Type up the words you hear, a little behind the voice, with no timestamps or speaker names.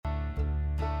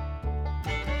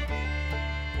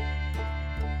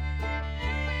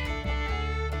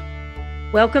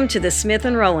Welcome to the Smith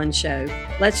and Rowland Show.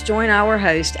 Let's join our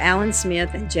host, Alan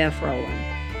Smith and Jeff Rowland.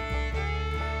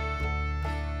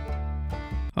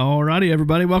 All righty,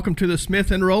 everybody. Welcome to the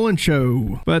Smith and Rowland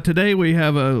Show. But today we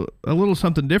have a little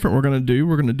something different we're going to do.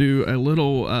 We're going to do a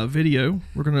little video.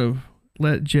 We're going to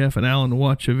let Jeff and Alan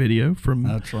watch a video from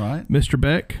That's right. Mr.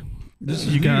 Beck.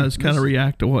 You guys kind of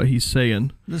react to what he's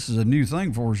saying. This is a new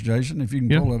thing for us, Jason, if you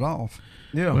can pull it off.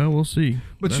 Yeah. Well, we'll see.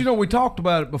 But, we talked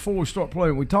about it before we start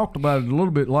playing. We talked about it a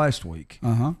little bit last week.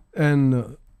 Uh-huh.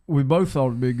 And we both thought it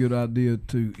would be a good idea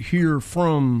to hear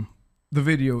from the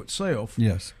video itself.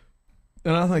 Yes.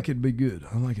 And I think it'd be good.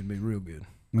 I think it'd be real good.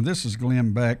 And this is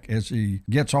Glenn Beck as he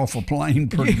gets off a plane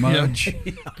pretty much.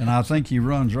 Yeah. And I think he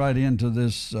runs right into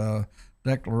this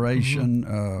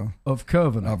declaration of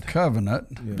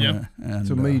covenant. Yeah. And, it's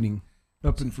a meeting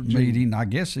up in Virginia. I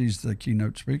guess he's the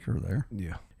keynote speaker there.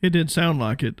 Yeah. It did sound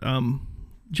like it.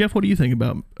 Jeff, what do you think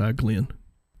about Glenn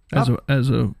as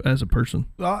a person?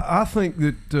 I think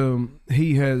that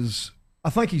he has.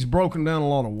 I think he's broken down a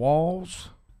lot of walls.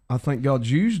 I think God's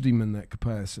used him in that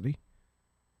capacity.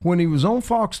 When he was on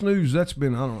Fox News, that's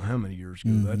been, I don't know how many years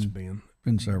ago that's been.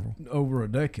 Been several. Over a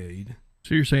decade.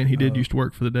 So you're saying he did used to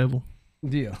work for the devil?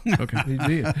 Yeah. Okay. He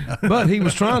did. But he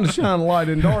was trying to shine a light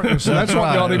in darkness, and that's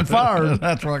what got him fired.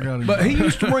 That's what got him fired. But he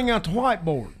used to bring out the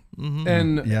whiteboard. Mm-hmm.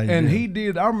 And he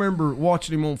did. I remember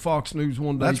watching him on Fox News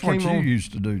one day. That's what you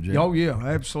used to do, Jim. Oh, yeah,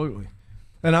 absolutely.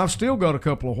 And I've still got a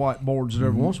couple of whiteboards that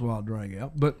every once in a while I drag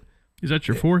out. But is that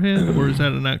your forehead, or is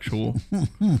that an actual?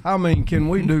 I mean, can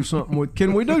we do something with?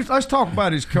 Let's talk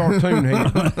about his cartoon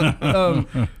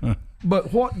head.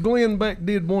 But what Glenn Beck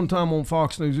did one time on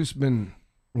Fox News, it's been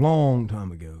a long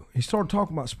time ago. He started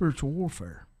talking about spiritual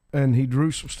warfare, and he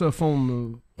drew some stuff on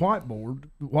the whiteboard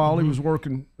while he was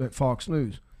working at Fox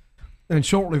News. And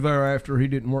shortly thereafter, he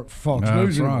didn't work for Fox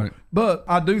News anymore. Right. But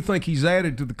I do think he's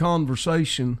added to the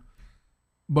conversation,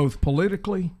 both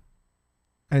politically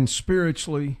and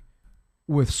spiritually,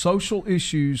 with social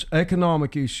issues,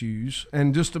 economic issues,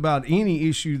 and just about any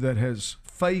issue that has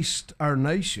faced our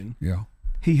nation. Yeah.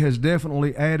 He has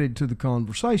definitely added to the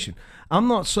conversation. I'm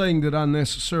not saying that I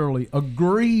necessarily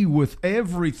agree with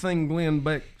everything Glenn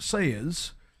Beck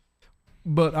says,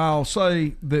 but I'll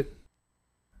say that,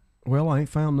 well, I ain't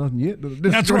found nothing yet to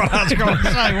disagree. That's what I was going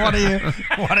to say.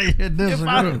 What do you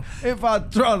disagree? If I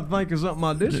try to think of something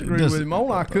I disagree with him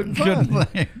on, I couldn't find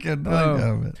it. Couldn't think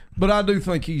of it. But I do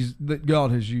think that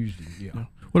God has used him, yeah.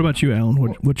 What about you, Alan?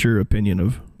 What's your opinion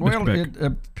of Mr. Beck? It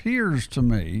appears to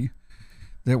me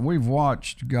that we've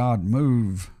watched God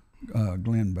move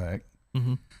Glenn Beck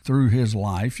through his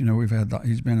life. You know,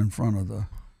 he's been in front of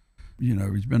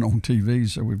he's been on TV.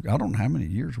 So I don't know how many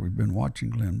years we've been watching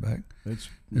Glenn Beck.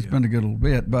 It's been a good little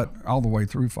bit, but all the way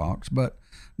through Fox. But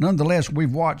nonetheless,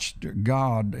 we've watched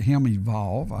him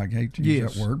evolve. I hate to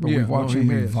use that word, but we've watched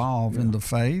him evolve in the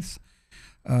faith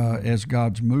as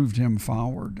God's moved him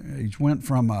forward. He's went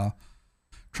from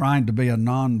trying to be a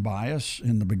non-bias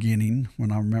in the beginning. When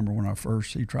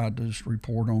he tried to just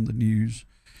report on the news.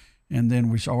 And then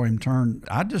we saw him turn.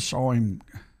 I just saw him,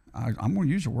 I'm going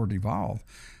to use the word evolve.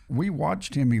 We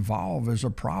watched him evolve as a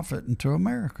prophet into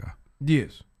America.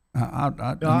 Yes.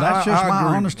 That's just my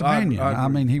honest opinion. I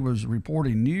mean, he was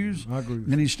reporting news, I agree with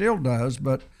and he still does,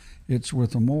 but it's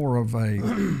with more of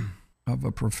a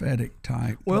prophetic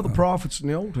type. Well, the prophets in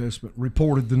the Old Testament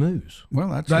reported the news. Well,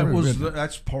 that's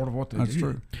part of what they did. That's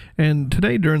true. And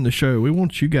today during the show, we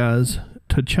want you guys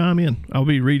to chime in. I'll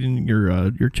be reading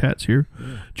your chats here.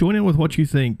 Yeah. Join in with what you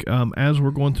think as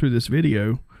we're going through this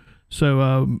video.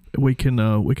 So we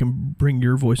can bring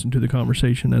your voice into the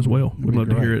conversation as well. We'd love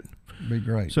to hear it. Be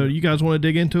great. So you guys want to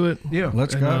dig into it? Yeah,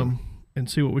 let's go and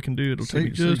see what we can do. It'll take me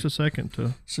just a second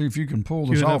to see if you can pull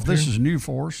this off. This is new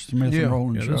for us, Smith and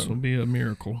Rowland Show. This will be a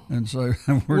miracle. And so,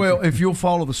 if you'll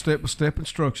follow the step-by-step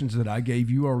instructions that I gave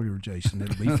you earlier, Jason,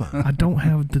 it'll be fine. I don't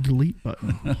have the delete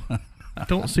button. I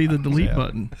don't see the delete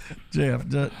button. Jeff,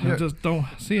 I just don't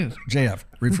see it. Jeff,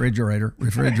 refrigerator.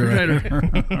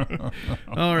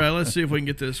 All right, let's see if we can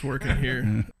get this working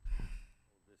here.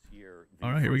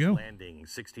 All right, here we go. Landing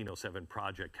 1607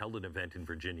 Project held an event in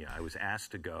Virginia. I was asked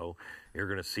to go. You're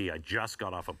going to see I just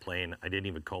got off a plane. I didn't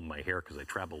even comb my hair because I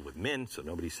traveled with men, so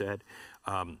nobody said.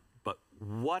 But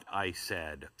what I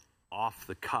said off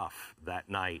the cuff that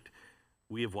night,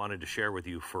 we have wanted to share with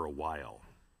you for a while.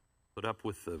 Put up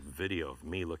with the video of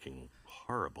me looking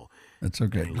horrible. That's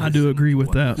okay. I do agree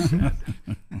with that.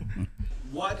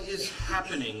 What is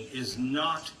happening is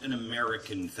not an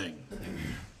American thing.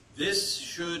 This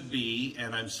should be,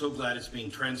 and I'm so glad it's being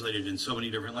translated in so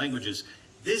many different languages,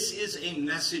 this is a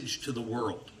message to the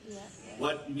world.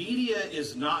 What media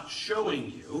is not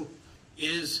showing you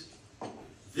is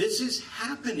This is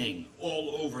happening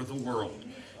all over the world.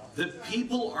 The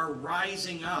people are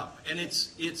rising up, and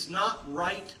it's not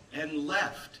right and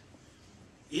left.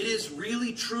 It is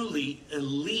really, truly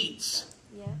elites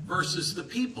versus the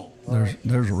people.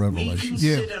 There's a revelation. We can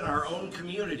sit in our own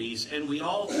communities, and we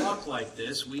all talk like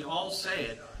this. We all say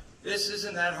it. This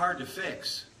isn't that hard to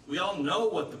fix. We all know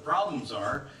what the problems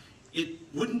are. It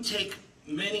wouldn't take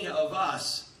many of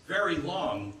us very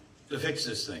long to fix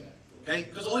this thing, okay?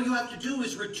 Because all you have to do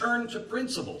is return to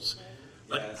principles.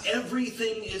 But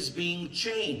everything is being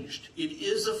changed. It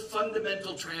is a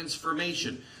fundamental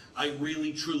transformation. I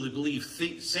really, truly believe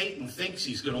Satan thinks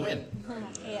he's going to win.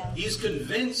 Yeah. He's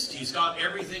convinced he's got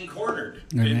everything cornered.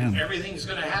 Amen. And everything's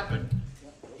going to happen.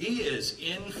 He is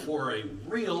in for a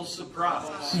real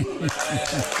surprise.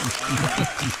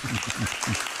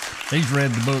 He's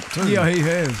read the book too. Yeah, he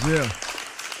has, yeah.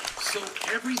 So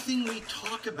everything we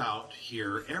talk about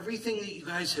here, everything that you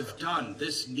guys have done,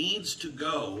 this needs to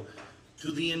go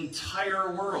to the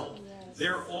entire world.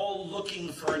 They're all looking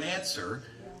for an answer,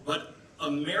 but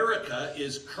America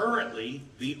is currently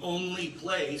the only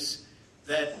place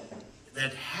that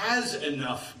has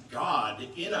enough God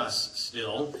in us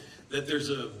still, that there's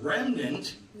a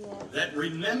remnant that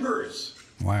remembers.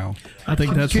 Wow. I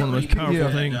think that's one of the most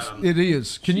powerful things. It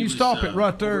is. Can you stop it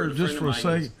right there just for a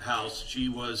second? House.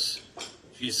 She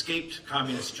escaped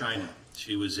communist China.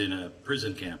 She was in a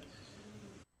prison camp.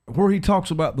 Where he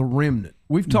talks about the remnant.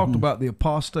 We've talked about the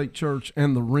apostate church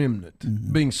and the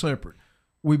remnant being separate.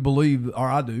 We believe, or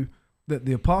I do, that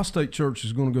the apostate church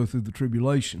is going to go through the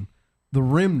tribulation. The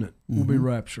remnant will be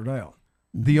raptured out.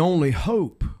 The only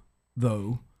hope,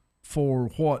 though, for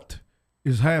what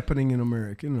is happening in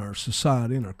America, in our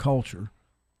society, in our culture,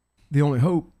 the only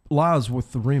hope lies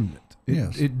with the remnant.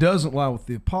 It doesn't lie with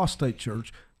the apostate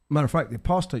church. Matter of fact, the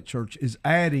apostate church is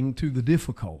adding to the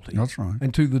difficulty. That's right.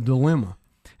 And to the dilemma.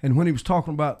 And when he was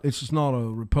talking about this is not a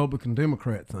Republican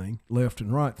Democrat thing, left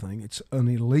and right thing, it's an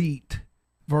elite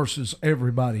versus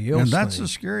everybody else. And that's thing. the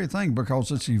scary thing,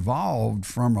 because it's evolved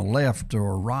from a left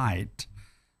or a right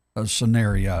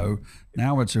scenario.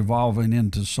 Now it's evolving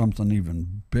into something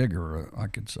even bigger, I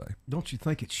could say. Don't you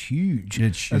think it's huge?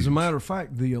 It's huge. As a matter of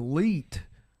fact, the elite,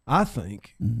 I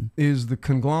think, is the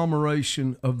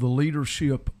conglomeration of the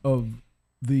leadership of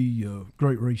the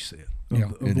Great Reset,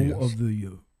 of the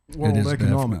World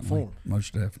Economic Forum.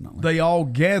 Most definitely. They all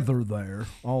gather there,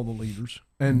 all the leaders,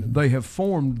 and they have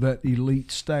formed that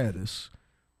elite status,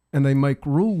 and they make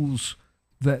rules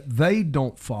that they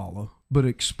don't follow but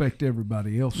expect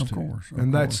everybody else to. Of course.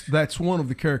 That's one of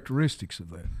the characteristics of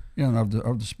that. Yeah, of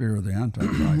the spirit of the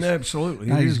Antichrist. Absolutely.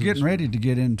 Now he's getting ready to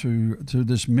get into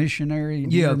this missionary.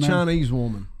 Yeah, Chinese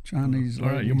woman. Chinese All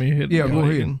right, lady. you may hit. Yeah, go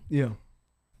ahead. Yeah.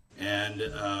 And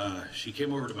she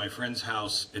came over to my friend's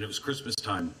house, and it was Christmas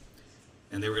time,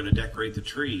 and they were going to decorate the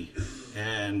tree.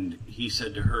 And he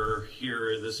said to her,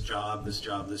 here, this job,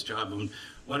 and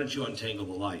why don't you untangle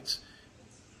the lights?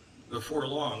 Before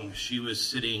long, she was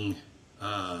sitting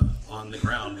on the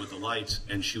ground with the lights,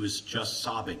 and she was just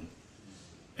sobbing.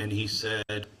 And he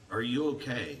said, are you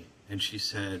okay? And she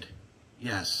said,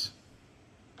 yes.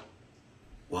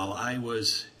 While I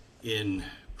was in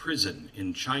prison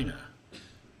in China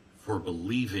for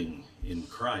believing in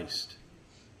Christ,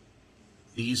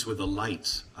 these were the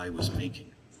lights I was making.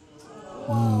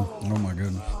 Oh my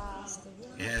goodness.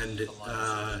 And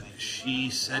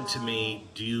she said to me,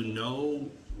 do you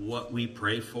know what we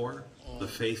pray for, the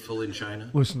faithful in China?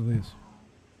 Listen to this.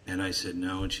 And I said,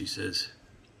 no. And she says,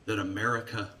 that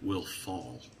America will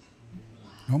fall.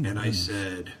 Oh my and I goodness.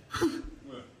 said,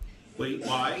 wait,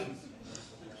 why?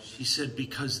 She said,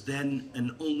 because then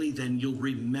and only then you'll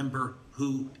remember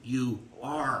who you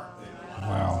are.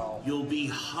 Wow. You'll be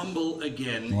humble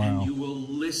again, Wow. and you will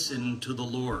listen to the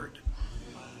Lord.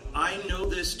 I know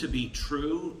this to be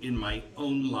true in my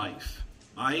own life.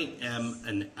 I am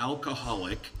an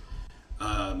alcoholic.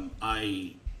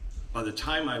 By the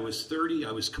time I was 30,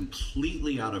 I was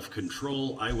completely out of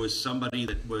control. I was somebody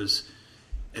that was,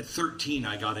 at 13,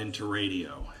 I got into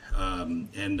radio.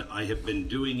 And I have been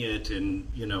doing it, and,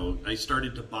 I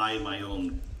started to buy my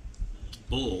own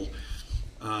bull,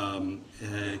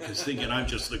 because thinking I'm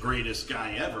just the greatest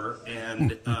guy ever,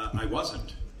 and I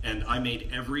wasn't. And I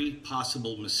made every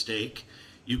possible mistake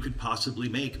you could possibly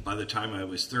make. By the time I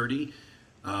was 30,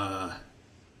 I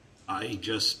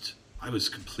was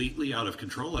completely out of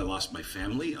control. I lost my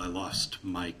family. I lost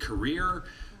my career.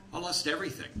 I lost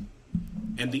everything.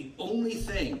 And the only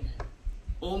thing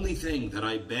that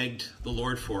I begged the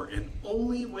Lord for, and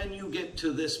only when you get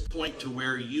to this point to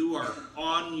where you are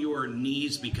on your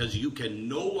knees because you can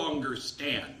no longer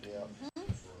stand,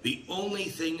 the only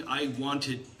thing I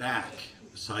wanted back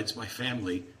was besides my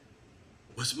family,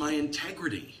 was my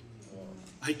integrity.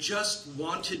 I just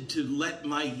wanted to let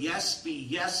my yes be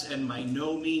yes and my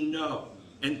no mean no.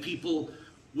 And people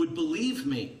would believe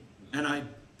me. And I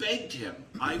begged him,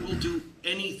 I will do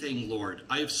anything, Lord.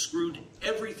 I have screwed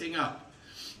everything up.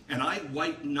 And I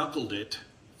white-knuckled it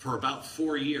for about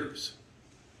 4 years.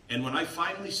 And when I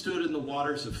finally stood in the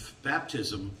waters of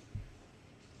baptism,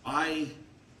 I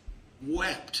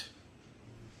wept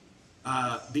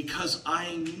because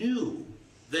I knew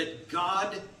that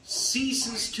God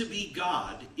ceases to be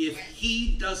God if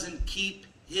he doesn't keep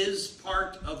his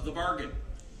part of the bargain.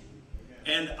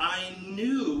 And I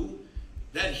knew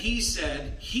that he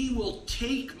said he will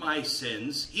take my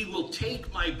sins, he will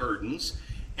take my burdens,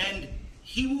 and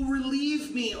he will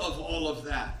relieve me of all of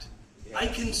that. I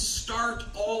can start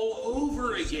all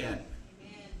over again.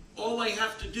 All I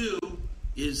have to do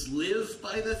is live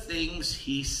by the things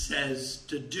he says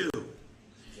to do.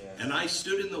 And I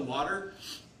stood in the water,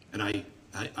 and I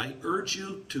urge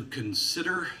you to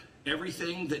consider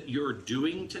everything that you're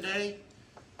doing today,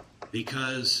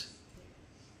 because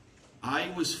I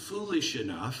was foolish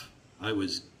enough, I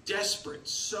was desperate,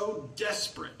 so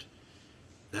desperate,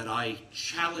 that I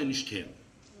challenged him.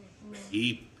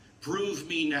 He proved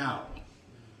me now.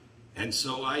 And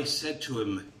so I said to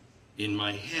him in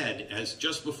my head, as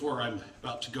just before I'm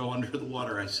about to go under the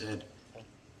water, I said,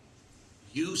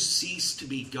 you cease to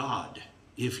be God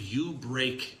if you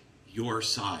break your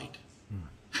side.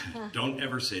 Don't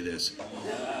ever say this.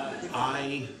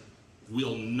 I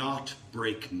will not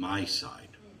break my side.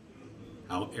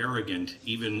 How arrogant,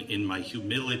 even in my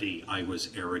humility, I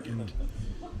was arrogant.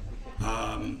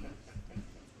 I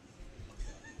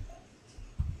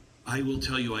will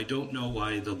tell you, I don't know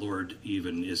why the Lord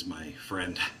even is my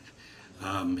friend.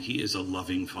 He is a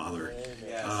loving Father.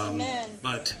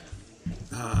 But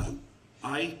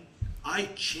I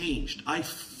changed. I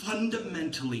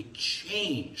fundamentally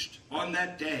changed on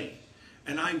that day.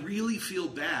 And I really feel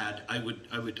bad.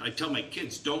 I tell my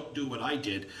kids, don't do what I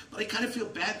did. But I kind of feel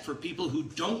bad for people who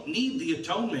don't need the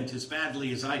atonement as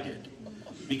badly as I did.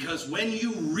 Because when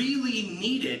you really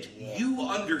need it, you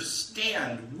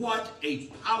understand what a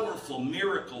powerful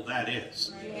miracle that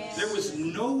is. There was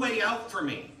no way out for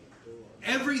me.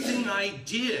 Everything I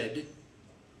did,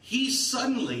 he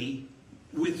suddenly,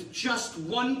 with just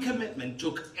one commitment,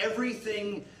 took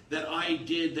everything that I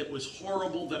did that was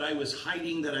horrible, that I was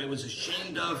hiding, that I was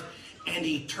ashamed of, and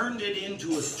he turned it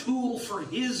into a tool for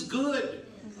his good.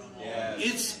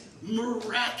 It's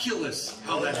miraculous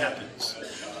how that happens.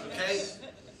 Okay?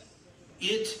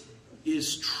 It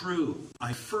is true.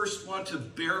 I first want to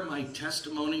bear my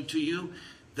testimony to you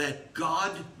that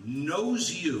God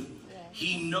knows you.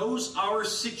 He knows our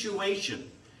situation.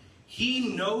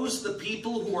 He knows the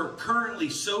people who are currently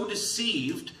so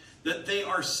deceived that they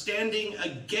are standing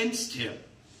against him.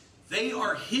 They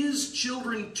are his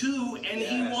children too, and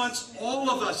he wants all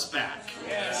of us back.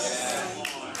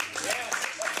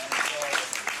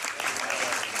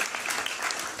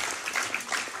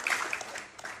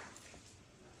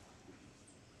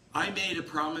 I made a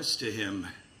promise to him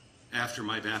after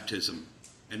my baptism,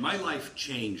 and my life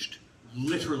changed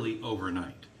literally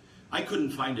overnight. I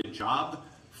couldn't find a job.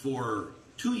 For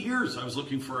 2 years, I was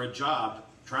looking for a job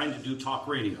trying to do talk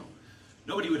radio.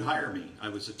 Nobody would hire me. I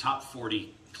was a top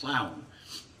 40 clown.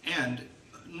 And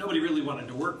nobody really wanted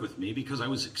to work with me because I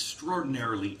was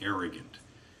extraordinarily arrogant.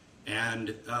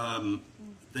 And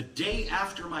the day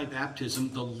after my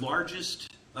baptism, the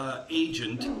largest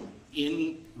agent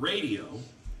in radio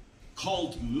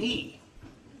called me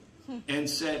and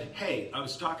said, hey, I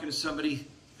was talking to somebody.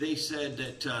 They said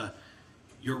that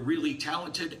you're really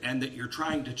talented and that you're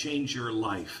trying to change your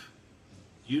life.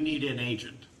 You need an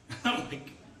agent. I'm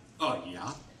like, oh,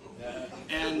 yeah?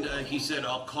 And he said,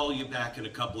 I'll call you back in a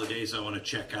couple of days. I want to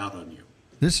check out on you.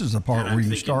 This is the part where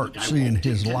you start seeing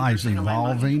his life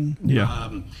evolving.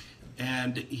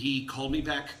 And he called me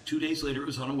back 2 days later. It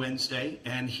was on a Wednesday.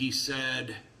 And he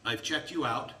said, I've checked you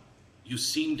out. You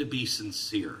seem to be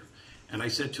sincere. And I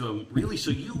said to him, really?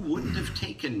 So you wouldn't have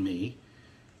taken me?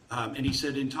 And he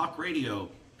said, in talk radio,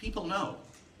 people know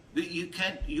that you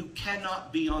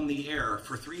cannot be on the air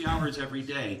for 3 hours every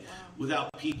day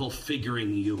without people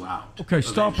figuring you out. Okay,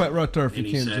 stop that right there if you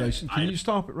can, said, Jason. Can you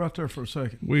stop it right there for a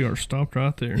second? We are stopped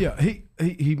right there. Yeah,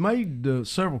 he made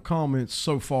several comments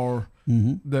so far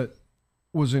that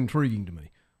was intriguing to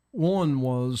me. One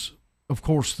was, of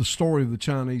course, the story of the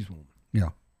Chinese woman. Yeah.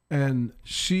 And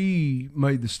she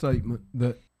made the statement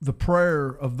that the prayer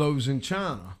of those in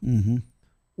China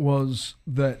was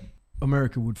that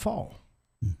America would fall,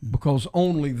 because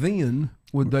only then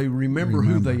would they remember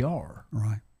who they are.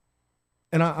 Right.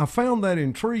 And I found that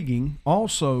intriguing,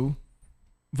 also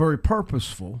very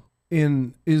purposeful.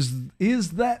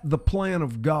 Is that the plan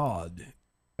of God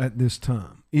at this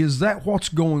time? Is that what's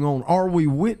going on? Are we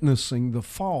witnessing the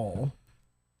fall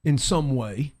in some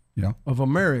way of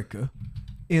America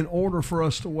in order for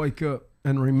us to wake up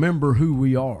and remember who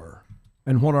we are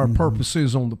and what our purpose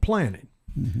is on the planet?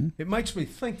 It makes me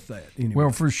think that. Anyway.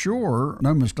 Well, for sure,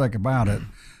 no mistake about it,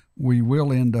 we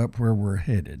will end up where we're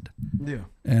headed. Yeah.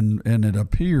 And it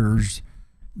appears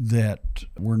that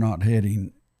we're not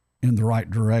heading in the right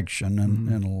direction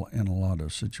in a lot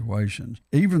of situations.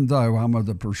 Even though I'm of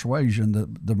the persuasion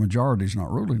that the majority's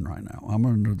not ruling right now, I'm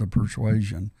under the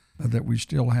persuasion that we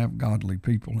still have godly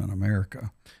people in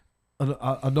America.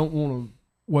 I don't want to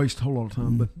waste a whole lot of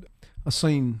time, but I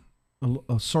seen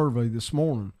a survey this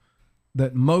morning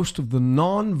that most of the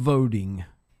non-voting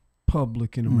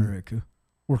public in America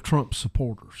were Trump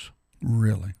supporters.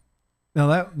 Really?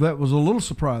 Now that was a little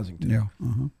surprising to me. Yeah.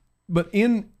 But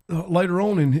later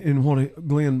on in what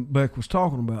Glenn Beck was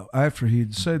talking about, after he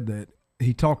had said that,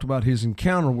 he talked about his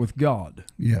encounter with God.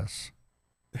 Yes.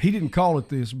 He didn't call it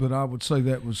this, but I would say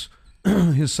that was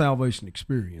his salvation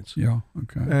experience. Yeah.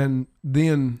 Okay. And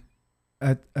then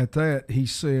at that, he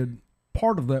said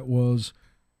part of that was,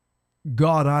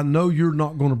 God, I know you're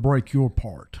not going to break your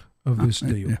part of this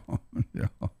deal. Yeah.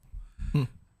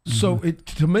 So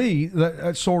to me,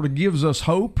 that sort of gives us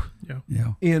hope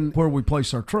in where we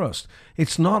place our trust.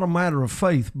 It's not a matter of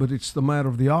faith, but it's the matter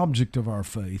of the object of our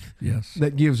faith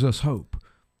that gives us hope.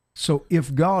 So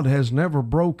if God has never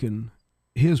broken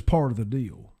his part of the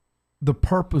deal, the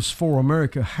purpose for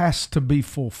America has to be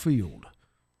fulfilled.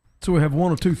 So we have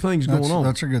one or two things going on.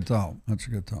 That's a good thought.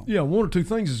 Yeah, one or two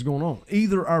things is going on.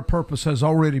 Either our purpose has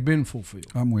already been fulfilled.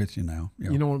 I'm with you now.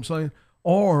 Yeah. You know what I'm saying?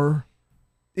 Or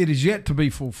it is yet to be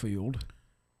fulfilled,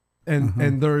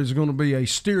 and there is going to be a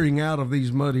steering out of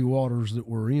these muddy waters that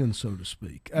we're in, so to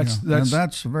speak.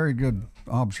 That's a very good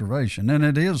observation, and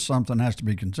it is something that has to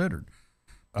be considered.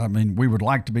 I mean, we would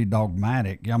like to be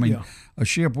dogmatic. I mean, a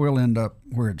ship will end up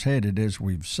where it's headed, as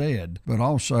we've said, but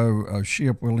also a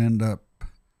ship will end up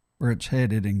where it's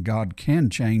headed, and God can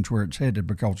change where it's headed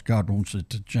because God wants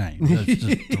it to change. That's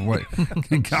just the way.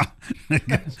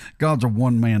 God's a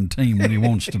one-man team when he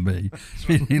wants to be.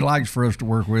 He likes for us to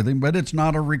work with him, but it's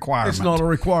not a requirement. It's not a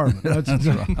requirement. That's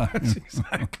right. That's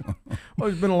exactly. Well,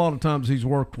 there's been a lot of times he's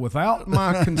worked without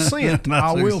my consent.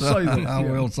 I will say that. I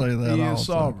will say that he also. Is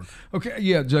sovereign. Okay,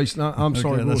 yeah, Jason, I'm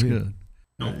sorry. That's go ahead. good.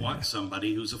 Don't want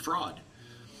somebody who's a fraud.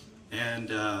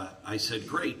 And I said,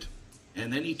 great.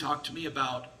 And then he talked to me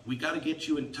about, we got to get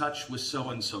you in touch with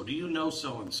so-and-so. Do you know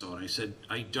so-and-so? And I said,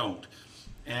 I don't.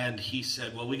 And he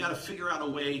said, well, we got to figure out a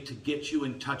way to get you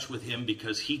in touch with him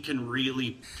because he can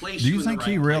really place you in the right place. Do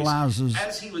you think he realizes?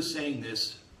 As he was saying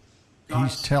this,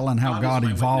 he's telling how God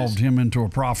evolved him into a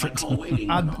prophet.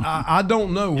 I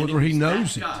don't know whether he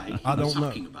knows it. I don't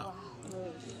know. About.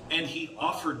 And he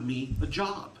offered me a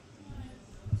job.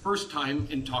 First time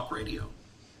in talk radio.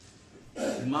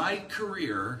 My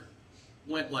career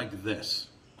went like this,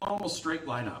 almost straight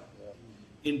line up.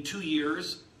 In 2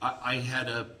 years, I had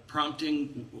a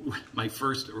prompting. My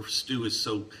first, Stu is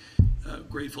so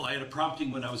grateful. I had a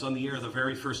prompting when I was on the air the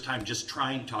very first time, just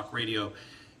trying talk radio.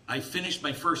 I finished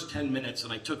my first 10 minutes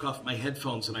and I took off my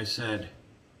headphones and I said,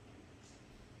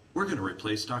 we're going to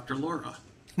replace Dr. Laura.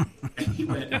 And he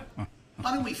went,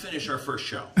 why don't we finish our first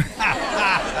show? And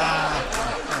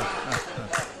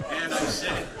I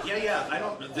said, yeah, I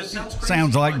don't, this sounds crazy.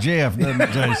 Sounds like Jeff, doesn't it,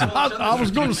 Jason? I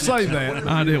was going to say that.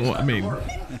 I didn't want,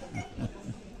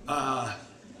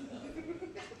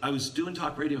 I was doing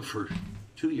talk radio for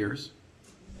 2 years,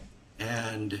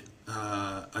 and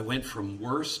I went from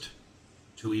worst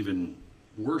to even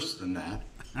worse than that,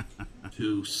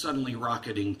 to suddenly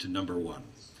rocketing to number one,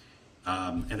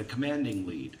 and a commanding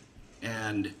lead.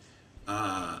 And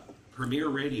Premier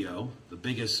Radio, the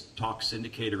biggest talk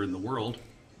syndicator in the world,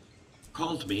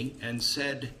 called me and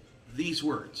said these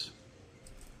words: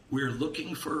 we're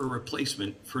looking for a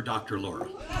replacement for Dr. Laura.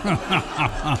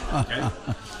 Okay?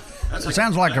 It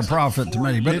sounds like a prophet to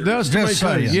me, but it does. Just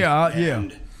saying. Yeah.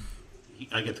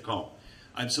 I get the call.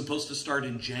 I'm supposed to start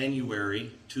in January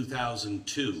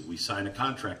 2002. We sign a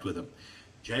contract with him.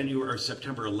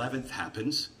 September 11th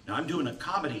happens. Now I'm doing a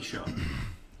comedy show.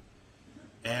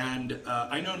 And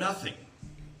I know nothing.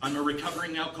 I'm a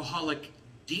recovering alcoholic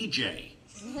DJ.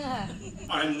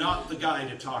 I'm not the guy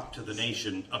to talk to the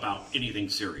nation about anything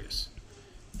serious.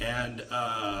 And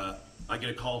I get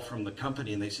a call from the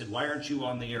company and they said, why aren't you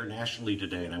on the air nationally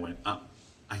today? And I went,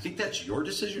 I think that's your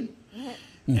decision.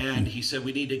 And he said,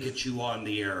 we need to get you on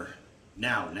the air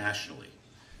now nationally.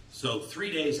 So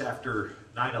 3 days after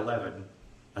 9/11,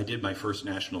 I did my first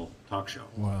national talk show.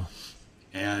 Wow.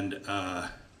 And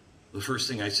the first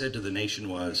thing I said to the nation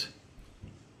was,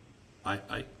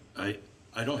 I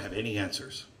don't have any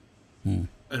answers. I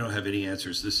don't have any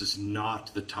answers. This is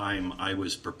not the time I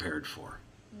was prepared for.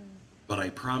 But I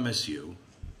promise you,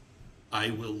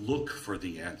 I will look for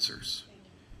the answers.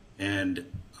 And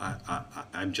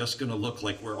I'm just going to look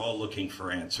like we're all looking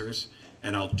for answers.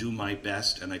 And I'll do my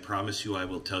best. And I promise you, I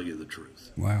will tell you the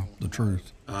truth. Wow, the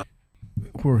truth.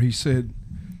 Where he said,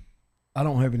 I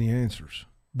don't have any answers.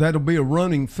 That'll be a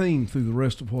running theme through the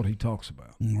rest of what he talks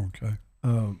about. Okay.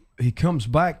 He comes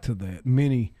back to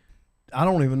that. I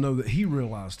don't even know that he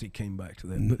realized he came back to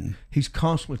that, but he's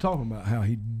constantly talking about how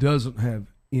he doesn't have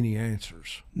any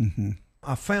answers.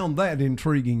 I found that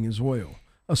intriguing as well,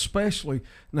 especially,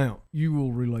 now, you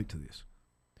will relate to this.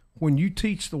 When you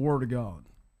teach the Word of God,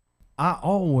 I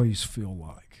always feel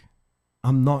like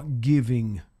I'm not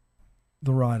giving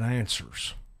the right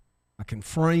answers. I can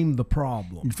frame the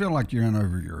problem. You feel like you're in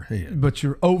over your head. But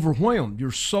you're overwhelmed.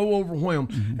 You're so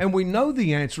overwhelmed. And we know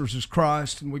the answers is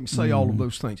Christ, and we can say all of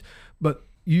those things. But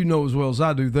you know as well as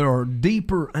I do, there are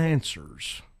deeper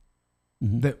answers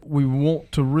that we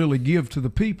want to really give to the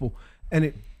people.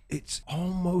 And it's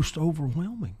almost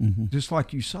overwhelming, just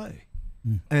like you say.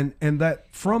 And that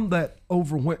from that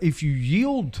if you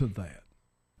yield to that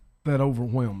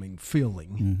overwhelming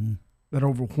feeling, that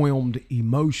overwhelmed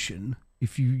emotion,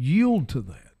 if you yield to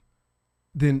that,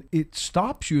 then it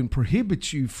stops you and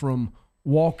prohibits you from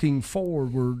walking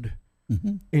forward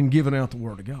and giving out the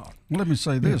Word of God. Let me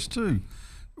say this too.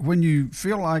 When you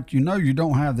feel like you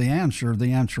don't have the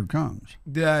answer comes.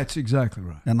 That's exactly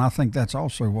right. And I think that's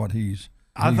also what he's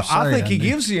I think he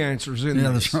gives the answers in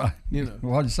Yeah, this. that's right. You know.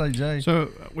 What'd you say, Jay? So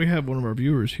we have one of our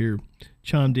viewers here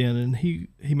chimed in, and he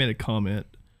made a comment.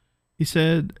 He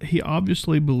said he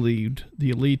obviously believed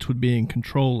the elites would be in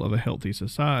control of a healthy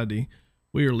society.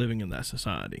 We are living in that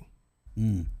society.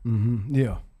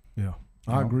 Yeah.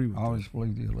 I agree with I that. always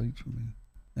believe the elites would be.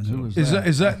 And who is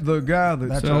Is that the guy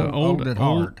that's That's old at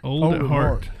heart. Old at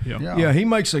heart. Yeah. Yeah, he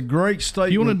makes a great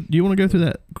statement. Do you want to go through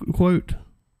that quote?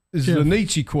 Is Jeff? the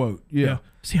Nietzsche quote. Yeah.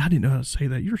 See, I didn't know how to say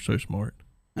that. You're so smart.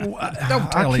 Don't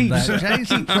tell him that,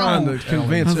 Jason. Trying to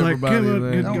convince I was like, everybody good of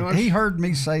that. gosh. He heard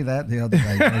me say that the other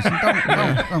day, Jason.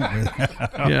 Don't do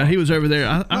that. Yeah, he was over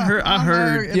there. I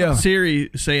heard Yeah. Siri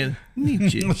saying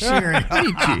Nietzsche. Siri.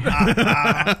 Nietzsche.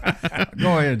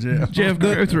 Go ahead, Jeff. Jeff,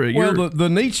 go through it. Well, the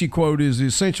Nietzsche quote is the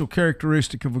essential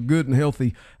characteristic of a good and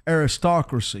healthy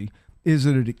aristocracy is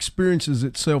that it experiences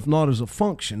itself not as a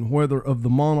function, whether of the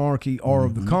monarchy or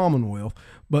of the commonwealth,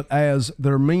 but as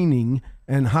their meaning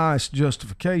and highest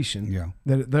justification, Yeah.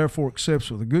 that it therefore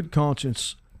accepts with a good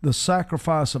conscience the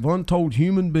sacrifice of untold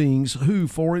human beings who,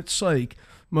 for its sake,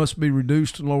 must be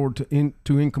reduced and lowered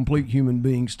to incomplete human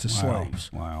beings, to slaves,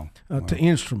 Wow. to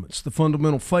instruments. The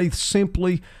fundamental faith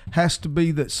simply has to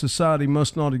be that society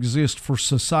must not exist for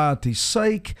society's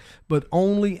sake, but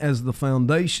only as the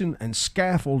foundation and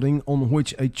scaffolding on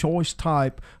which a choice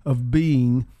type of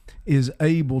being is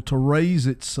able to raise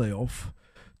itself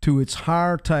to its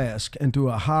higher task and to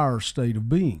a higher state of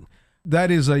being. That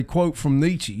is a quote from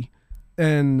Nietzsche.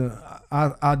 And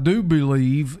I do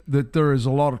believe that there is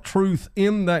a lot of truth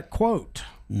in that quote.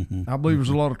 I believe there's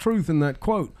a lot of truth in that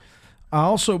quote. I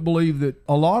also believe that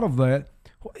a lot of that,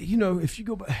 you know, if you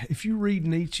go back, if you read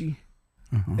Nietzsche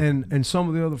and some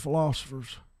of the other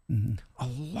philosophers, a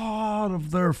lot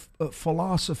of their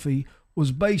philosophy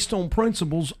was based on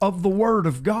principles of the Word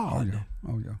of God.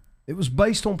 Oh, yeah. It was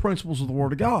based on principles of the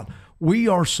Word of God. We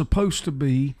are supposed to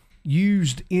be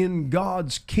used in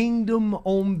God's kingdom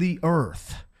on the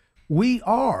earth. We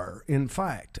are, in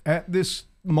fact, at this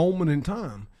moment in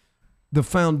time, the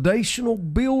foundational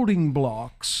building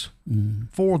blocks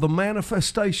for the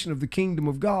manifestation of the kingdom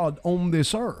of God on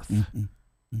this earth.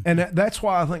 And that's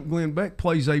why I think Glenn Beck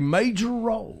plays a major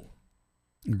role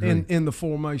in the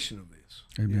formation of this.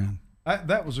 Amen.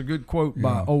 That was a good quote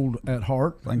by Old at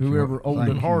Heart, whoever Old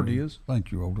at Heart is.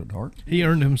 Thank you, Old at Heart. He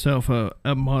earned himself a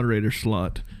moderator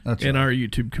slot in our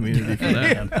YouTube community for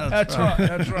that. That's right.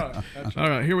 That's right. All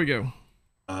right, here we go.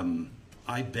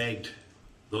 I begged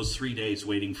those 3 days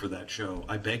waiting for that show.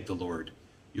 I begged the Lord,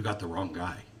 you got the wrong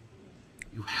guy.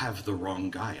 You have the wrong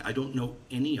guy. I don't know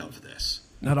any of this.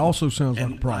 That also sounds like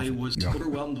a And prophet. I was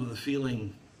overwhelmed with the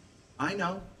feeling, I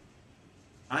know.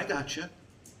 I got you.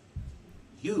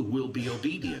 You will be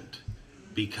obedient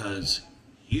because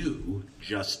you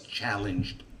just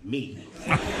challenged me.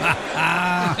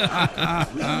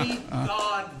 Really,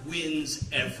 God wins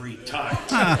every time.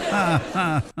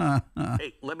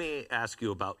 Hey, let me ask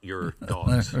you about your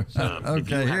dogs. If you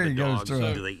Okay, have here a he goes dog, to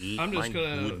it. do they eat? I'm just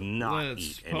Mine would gonna not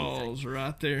eat anything. pause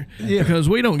right there because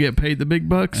we don't get paid the big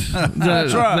bucks.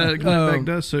 That's right. That Glenn Beck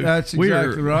does. So That's we are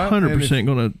exactly right. 100%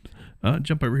 going to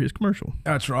jump over his commercial.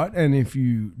 That's right. And if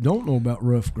you don't know about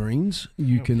Rough Greens,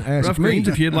 you can ask Rough me. Greens,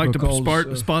 if you'd like because,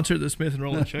 to sponsor the Smith and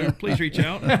Roland Show, please reach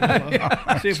out.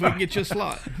 We'll, see if we can get you a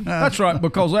slot. That's right,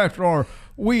 because after all,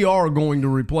 we are going to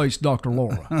replace Dr.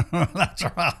 Laura. That's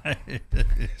right.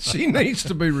 She needs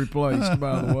to be replaced,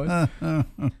 by the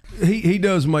way. He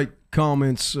does make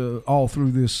comments all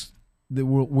through this that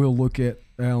we'll look at,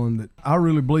 Alan, that I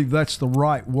really believe that's the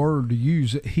right word to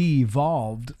use. That he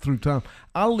evolved through time.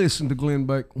 I listened to Glenn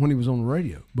Beck when he was on the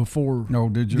radio before. No,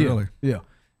 did you really? Yeah.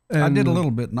 I And, did a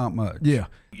little bit, not much. Yeah.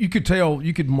 You could tell,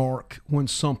 you could mark when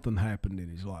something happened in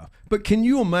his life. But can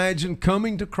you imagine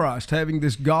coming to Christ, having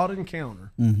this God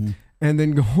encounter, and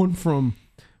then going from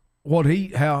what he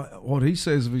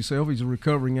says of himself, he's a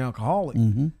recovering alcoholic,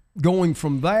 going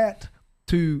from that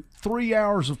to 3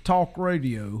 hours of talk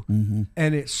radio,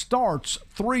 and it starts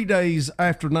 3 days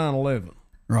after 9/11.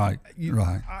 Right,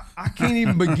 right. I can't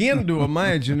even begin to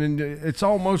imagine, and it's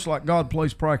almost like God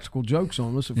plays practical jokes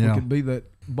on us, if we could be that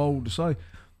bold to say.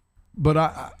 But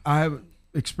I haven't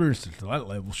experienced it to that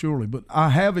level, surely. But I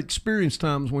have experienced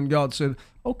times when God said,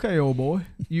 "Okay, old boy,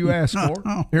 you asked for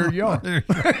it. Here you are."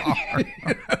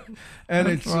 And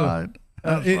That's it's right.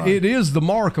 it is the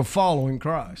mark of following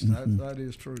Christ. That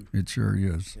is true. It sure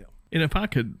is. Yeah. And if I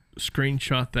could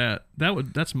screenshot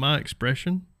that's my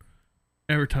expression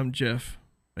every time Jeff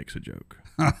makes a joke.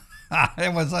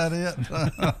 Was that it?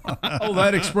 Oh,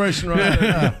 that expression right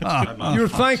there. You're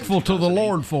thankful to the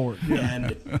Lord for it. Yeah.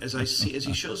 And as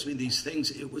he shows me these things,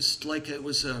 it was like it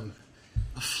was a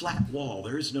flat wall.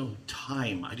 There is no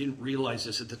time. I didn't realize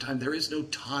this at the time. There is no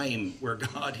time where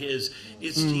God is.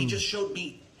 He just showed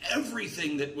me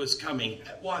everything that was coming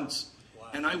at once.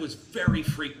 And I was very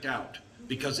freaked out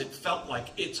because it felt like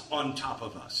it's on top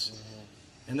of us.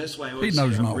 And that's why I always say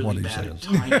I'm really bad at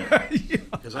timing,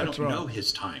 because I don't know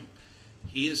his time.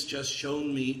 He has just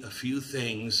shown me a few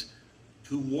things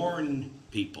to warn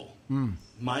people.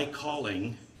 My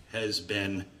calling has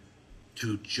been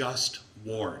to just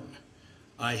warn.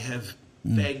 I have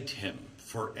begged him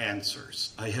for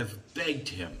answers. I have begged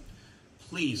him,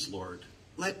 please, Lord,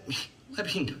 let me. I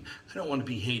don't want to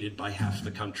be hated by half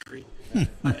the country.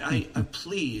 I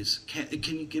please, can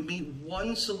you give me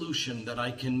one solution that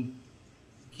I can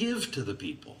give to the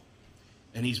people?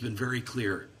 And he's been very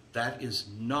clear. That is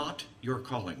not your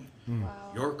calling.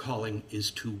 Wow. Your calling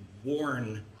is to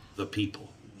warn the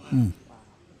people. Wow.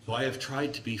 So I have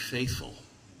tried to be faithful.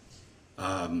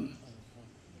 And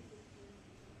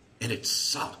it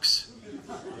sucks.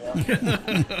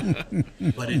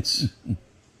 But it's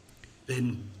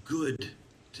been good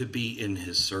to be in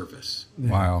his service.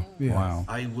 Wow. Yeah. Wow.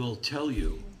 I will tell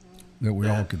you that we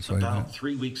all could say about that.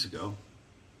 3 weeks ago,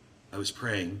 I was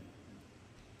praying,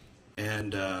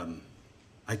 and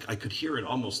I could hear it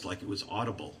almost like it was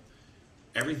audible.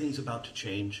 Everything's about to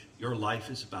change. Your life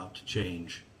is about to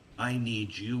change. I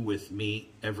need you with me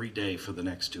every day for the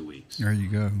next 2 weeks. There you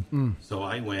go. So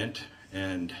I went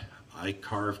and I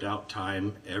carved out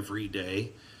time every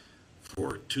day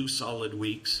for 2 solid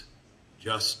weeks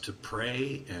just to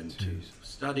pray and to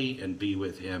study and be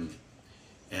with him.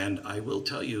 And I will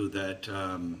tell you that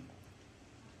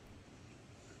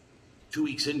 2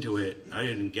 weeks into it, I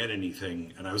didn't get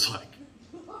anything. And I was like,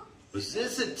 was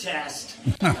this a test?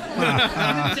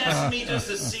 Test me just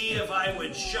to see if I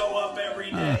would show up every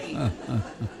day?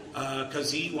 Because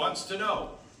he wants to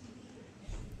know.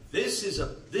 This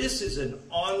is an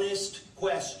honest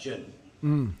question.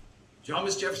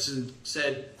 Thomas Jefferson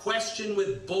said, question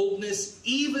with boldness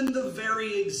even the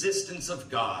very existence of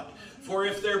God. For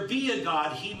if there be a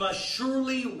God, he must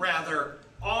surely rather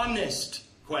honest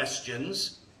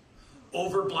questions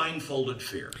over blindfolded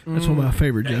fear. That's one of my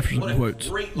favorite Okay? Jefferson What a quotes.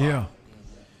 great line. Yeah.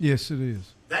 Yes, it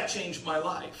is. That changed my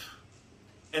life.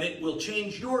 And it will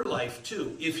change your life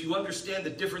too if you understand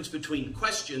the difference between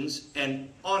questions and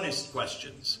honest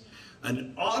questions.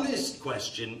 An honest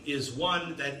question is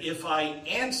one that if I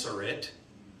answer it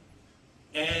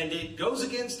and it goes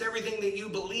against everything that you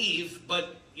believe,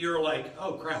 but you're like,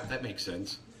 oh crap, that makes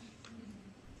sense.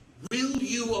 Will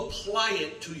you apply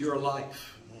it to your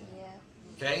life?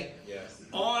 Okay? Yes.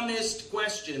 Honest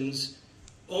questions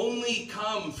only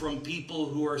come from people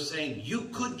who are saying, you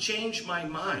could change my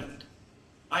mind.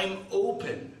 I'm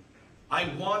open.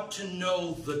 I want to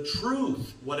know the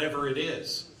truth, whatever it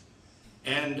is.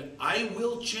 and I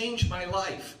will change my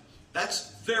life.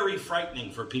 That's very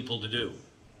frightening for people to do.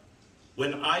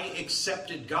 When I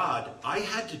accepted God, I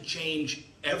had to change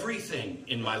everything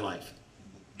in my life.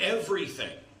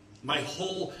 Everything. My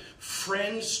whole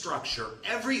friend structure,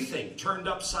 everything turned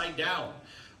upside down.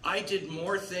 I did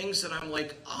more things that I'm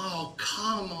like, oh,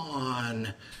 come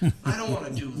on. I don't want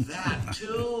to do that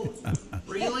too.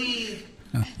 Really?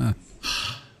 Can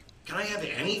I have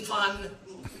any fun?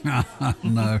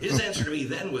 No. His answer to me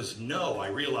then was no. I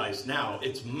realize now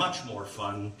it's much more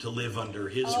fun to live under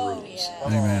his rules. Yeah.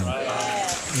 Amen.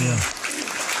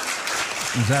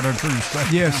 Is that a true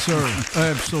statement? Yes, sir.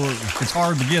 Absolutely. It's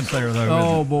hard to get there, though.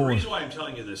 Oh, The boy. reason why I'm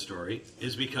telling you this story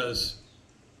is because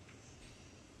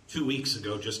 2 weeks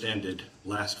ago just ended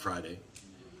last Friday,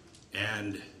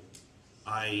 and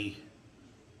I'm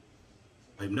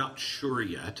not sure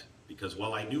yet, because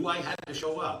while I knew I had to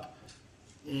show up,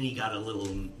 and he got a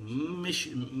little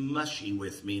mushy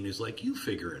with me and is like, you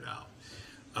figure it out.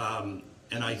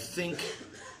 And I think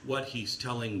what he's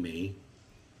telling me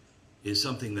is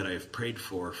something that I've prayed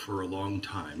for a long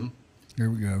time. Here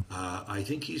we go. I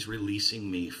think he's releasing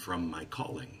me from my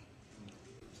calling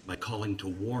to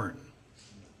warn.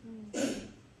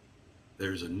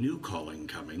 There's a new calling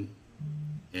coming,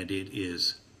 and it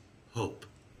is hope.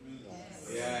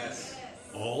 Yes.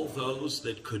 All those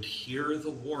that could hear the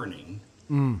warning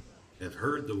have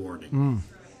heard the warning.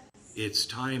 It's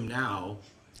time now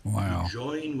Wow. to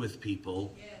join with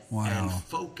people Wow. and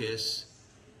focus.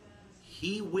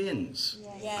 He wins.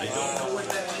 Yes. I don't know what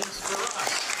that means for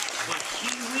us, but he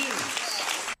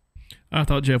wins. I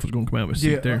thought Jeff was going to come out with a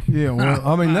seat there. Yeah. Well,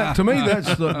 I mean, to me,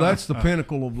 that's the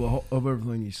pinnacle of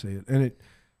everything you said, and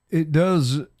it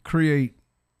does create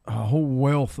a whole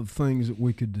wealth of things that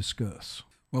we could discuss.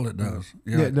 Well, it does.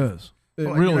 Yeah, it does. It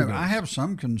Well, really you know, does. I have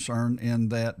some concern in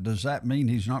that. Does that mean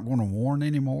he's not going to warn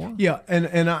anymore? Yeah,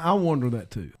 and I wonder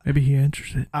that too. Maybe he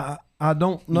answers it. I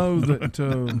don't know that.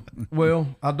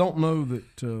 I don't know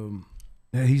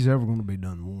that he's ever going to be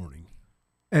done warning.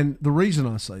 And the reason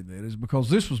I say that is because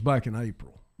this was back in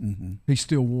April. Mm-hmm. He's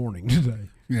still warning today.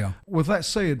 Yeah. With that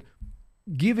said,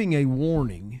 giving a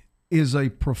warning is a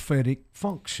prophetic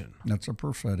function, That's a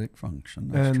prophetic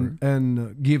function. That's true.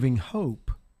 and giving hope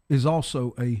is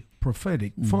also a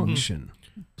prophetic function.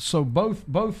 So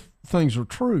both things are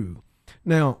true.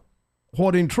 Now,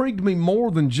 what intrigued me more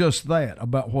than just that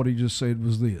about what he just said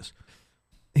was this.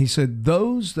 He said,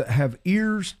 those that have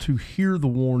ears to hear the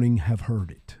warning have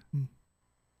heard it.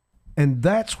 And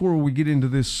that's where we get into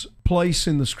this place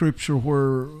in the scripture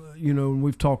where, and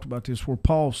we've talked about this, where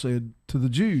Paul said to the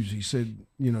Jews, he said,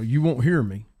 you won't hear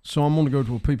me, so I'm going to go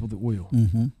to a people that will.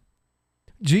 Mm-hmm.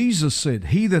 Jesus said,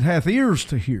 he that hath ears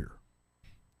to hear,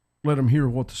 let him hear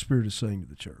what the Spirit is saying to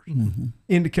the church. Mm-hmm.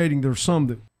 Indicating there's some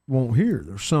that won't hear.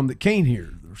 There's some that can't hear.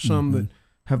 There's some that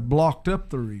have blocked up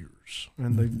their ears,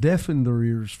 and they've deafened their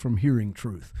ears from hearing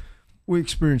truth. We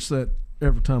experience that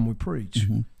every time we preach.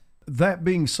 Mm-hmm. That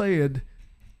being said,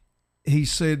 he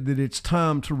said that it's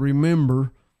time to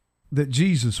remember that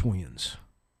Jesus wins.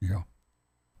 Yeah.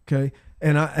 Okay,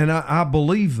 and I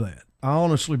believe that. I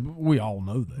honestly, we all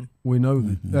know that. We know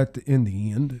that in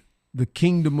the end, the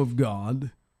kingdom of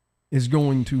God is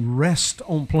going to rest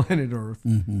on planet Earth,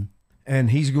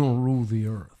 and He's going to rule the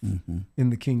earth in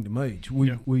the kingdom age.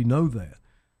 We know that.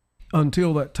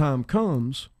 Until that time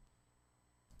comes,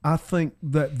 I think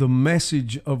that the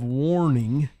message of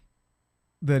warning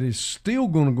that is still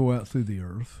going to go out through the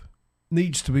earth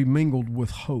needs to be mingled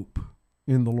with hope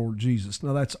in the Lord Jesus.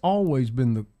 Now, that's always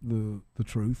been the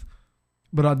truth,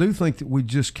 but I do think that we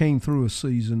just came through a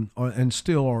season and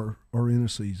still are in a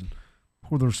season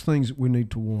where there's things that we need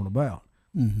to warn about.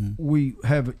 We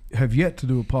have yet to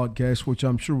do a podcast, which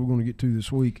I'm sure we're going to get to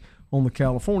this week, on the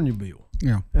California bill.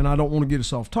 Yeah. And I don't want to get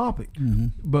us off topic,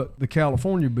 but the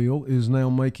California bill is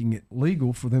now making it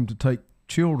legal for them to take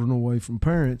children away from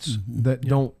parents that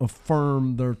don't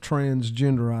affirm their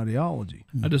transgender ideology.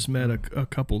 I just met a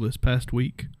couple this past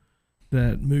week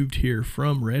that moved here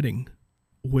from Redding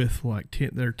with like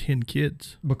 10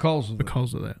 kids Because of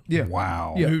that. Yeah.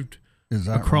 Wow. Yeah. Moved Is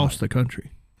that across right? the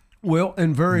country. Well,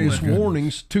 and various My goodness.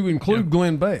 warnings to include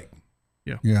Glenn Beck.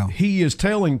 Yeah. He is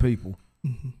telling people,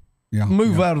 Yeah.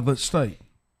 move yeah. out of that state.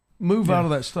 Move out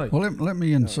of that state. Well, let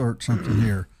me insert something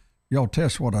here. Y'all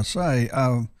test what I say.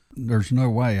 There's no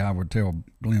way I would tell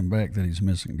Glenn Beck that he's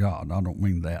missing God. I don't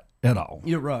mean that at all.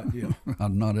 You're right, yeah.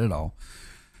 Not at all.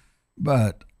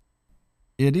 But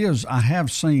it is, I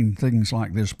have seen things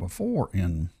like this before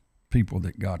in people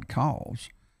that God calls,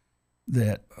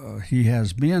 that he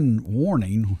has been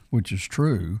warning, which is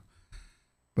true,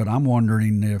 But I'm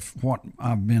wondering if what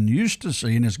I've been used to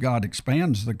seeing is God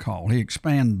expands the call. He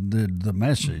expanded the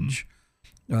message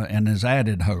and has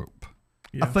added hope.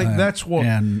 I think that's what.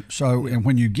 And so, and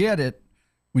when you get it,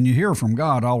 when you hear from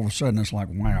God, all of a sudden it's like,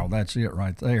 wow, that's it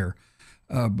right there.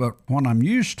 But what I'm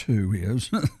used to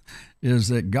is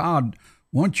that God,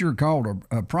 once you're called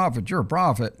a prophet, you're a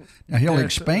prophet. Now He'll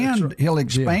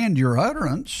expand your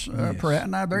utterance.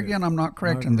 Now there again, I'm not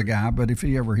correcting the guy, but if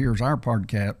he ever hears our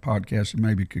podcast, he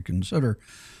maybe could consider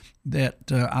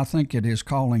that. I think that his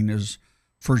calling is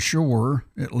for sure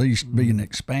at least being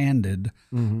expanded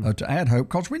to add hope,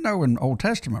 because we know in Old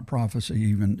Testament prophecy,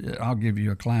 even I'll give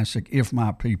you a classic: "If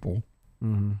my people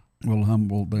will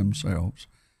humble themselves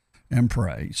and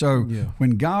pray." So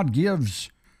when God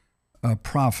gives a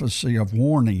prophecy of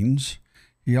warnings,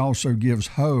 He also gives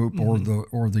hope, or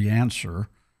the answer,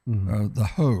 the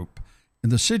hope. In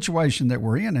the situation that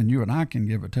we're in, and you and I can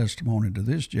give a testimony to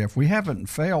this, Jeff, we haven't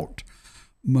felt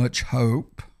much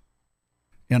hope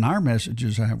in our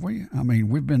messages, have we? I mean,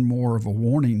 we've been more of a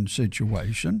warning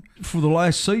situation. For the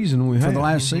last season, we've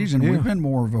been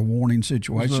more of a warning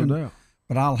situation. No doubt.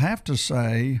 But I'll have to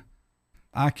say,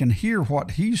 I can hear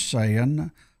what he's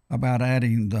saying about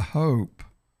adding the hope.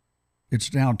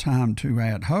 It's now time to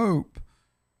add hope,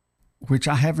 which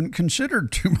I haven't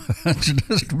considered too much,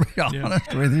 just to be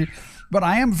honest with you. But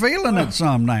I am feeling it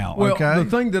some now. Well, okay? The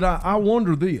thing that I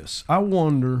wonder this, I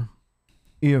wonder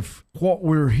if what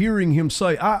we're hearing him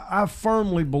say, I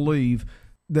firmly believe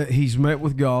that he's met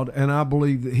with God, and I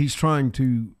believe that he's trying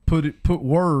to put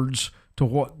words to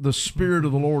what the Spirit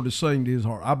of the Lord is saying to his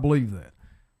heart. I believe that.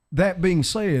 That being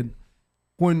said,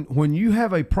 when you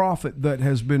have a prophet that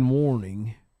has been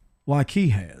warning, like he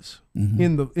has,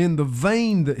 in the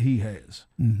vein that he has,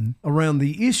 around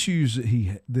the issues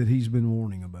that he's been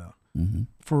warning about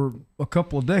for a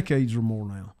couple of decades or more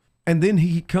now, and then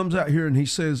he comes out here and he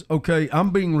says, "Okay, I'm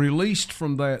being released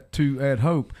from that to add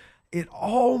hope." It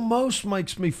almost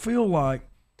makes me feel like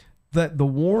that the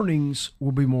warnings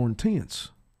will be more intense,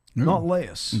 not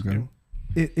less. Okay.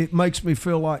 It makes me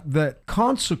feel like that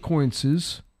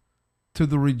consequences to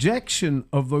the rejection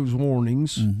of those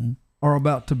warnings are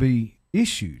about to be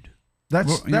issued.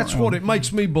 That's what it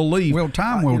makes me believe. Well,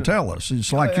 time will tell us.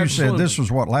 It's like you said, this was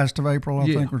what, last of April, I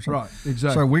think, or something? Right,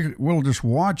 exactly. So we'll just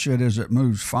watch it as it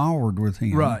moves forward with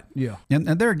him. Right, yeah. And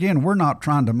there again, we're not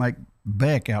trying to make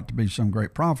Beck out to be some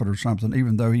great prophet or something,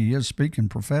 even though he is speaking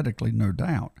prophetically, no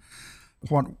doubt.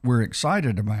 What we're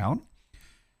excited about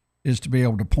is to be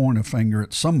able to point a finger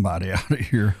at somebody out of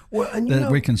here that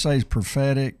we can say is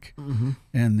prophetic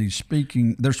and the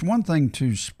speaking. There's one thing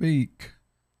to speak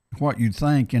what you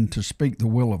think and to speak the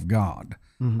will of God.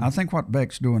 I think what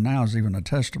Beck's doing now is even a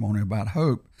testimony about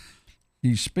hope.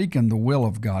 He's speaking the will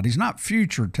of God. He's not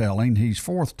future telling, he's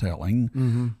forth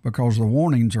telling, because the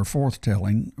warnings are forth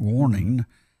telling, warning,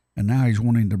 and now he's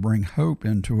wanting to bring hope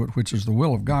into it, which is the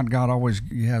will of God. God always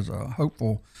has a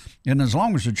hopeful, and as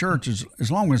long as the church is, as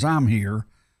long as I'm here,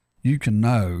 you can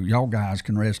know, y'all guys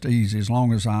can rest easy, as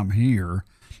long as I'm here,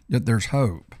 that there's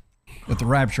hope, that the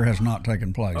rapture has not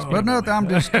taken place. But no, I'm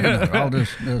just, I'll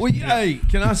just well, hey,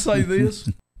 can I say this?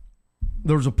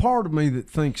 There's a part of me that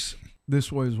thinks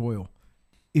this way as well.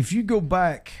 If you go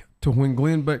back to when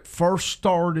Glenn Beck first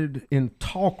started in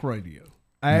talk radio,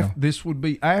 this would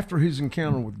be after his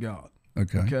encounter with God.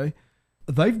 Okay.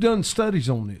 They've done studies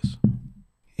on this.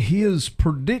 His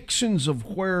predictions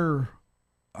of where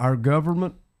our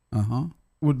government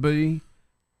would be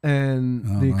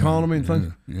and the economy and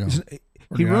things.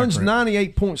 He runs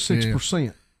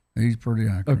 98.6%. He's pretty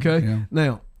accurate. Okay. Yeah.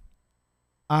 Now,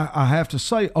 I have to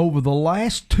say, over the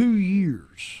last 2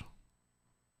 years,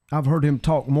 I've heard him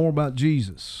talk more about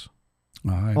Jesus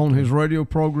on his radio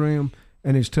program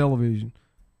and his television.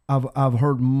 I've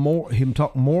heard him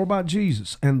talk more about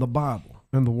Jesus and the Bible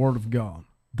and the Word of God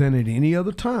than at any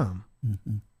other time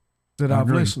that I've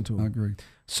listened to him. I agree.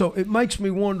 So it makes me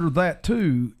wonder that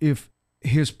too, if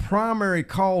his primary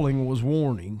calling was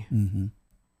warning.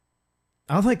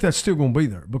 I think that's still going to be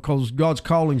there because God's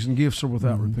callings and gifts are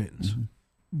without repentance.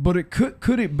 But it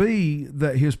could it be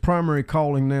that his primary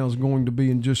calling now is going to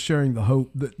be in just sharing the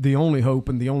hope, the only hope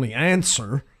and the only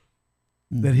answer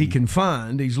that he can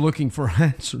find. He's looking for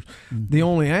answers. The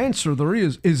only answer there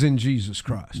is in Jesus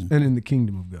Christ and in the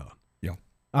kingdom of God. Yeah.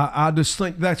 I just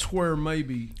think that's where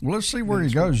maybe. Well, let's see where he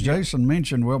goes. Jason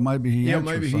mentioned, well, maybe he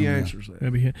answers that.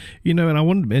 Maybe and I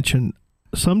wanted to mention,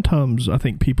 sometimes I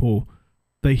think people,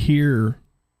 they hear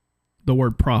the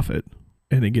word prophet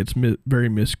and it gets very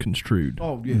misconstrued.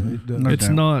 Oh, yeah, it does. It's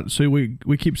not. So we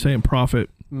keep saying prophet.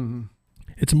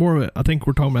 It's more of I think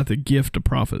we're talking about the gift of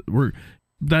prophet.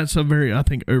 That's a very, I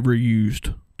think,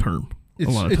 overused term.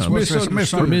 a lot of it's times.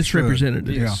 misunderstood. Or misrepresented.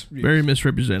 Yes, yes. Very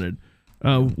misrepresented.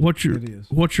 What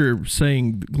you're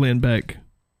saying Glenn Beck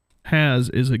has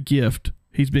is a gift.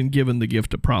 He's been given the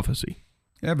gift of prophecy.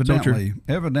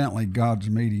 Evidently, God's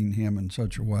meeting him in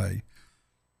such a way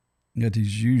that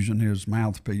he's using his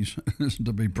mouthpiece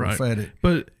to be prophetic.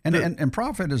 Right. But and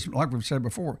prophet is, like we've said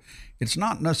before, it's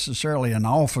not necessarily an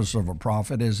office of a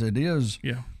prophet as it is.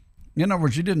 Yeah. In other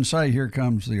words, you didn't say, here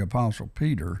comes the Apostle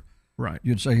Peter. Right.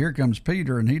 You'd say, here comes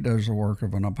Peter, and he does the work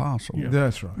of an apostle. Yeah.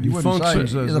 That's right. You wouldn't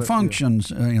say the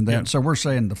functions in that. Yeah. So we're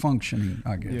saying the functioning,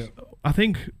 I guess. Yeah. I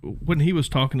think when he was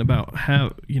talking about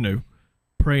how,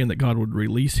 praying that God would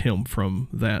release him from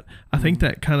that, I think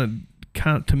that kind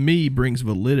of to me brings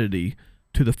validity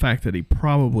to the fact that he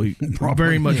probably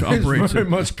very much operates. Very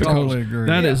much totally agree.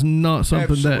 That is not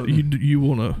something Absolutely. that you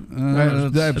want to.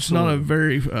 It's not a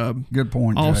very good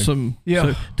point. Awesome. Jay.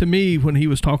 Yeah. So to me, when he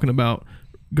was talking about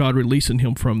God releasing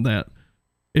him from that,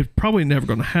 it's probably never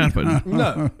going to happen.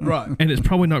 No, right. And it's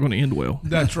probably not going to end well.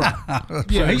 That's right.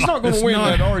 Yeah, he's not going to win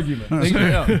that argument.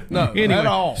 No, Anyway, at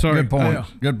all. sorry. Good point. Yeah.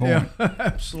 Good point. Yeah,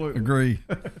 absolutely. Agree.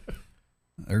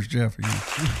 There's Jeff again.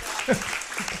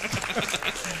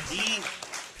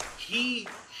 He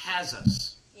has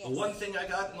us. Yes. The one thing I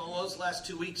got in all those last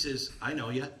 2 weeks is, I know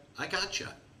you. I got you.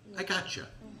 I got you.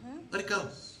 Let it go.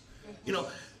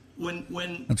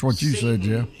 When that's what you Satan,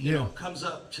 said, Jeff. Comes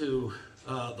up to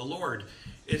the Lord,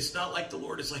 it's not like the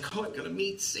Lord is like, oh, I'm going to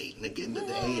meet Satan again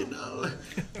today.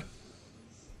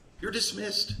 You're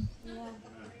dismissed. Yeah.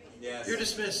 Yes. You're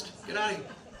dismissed. Get out of here.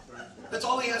 That's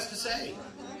all he has to say.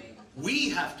 We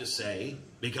have to say,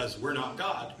 because we're not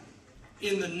God,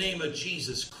 in the name of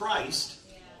Jesus Christ,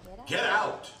 get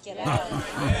out. Get out.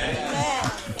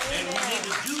 And we need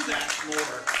to do that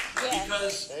more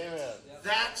because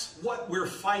that's what we're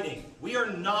fighting. We are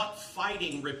not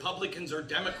fighting Republicans or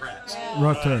Democrats.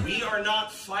 Right there. We are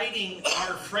not fighting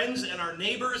our friends and our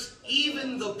neighbors,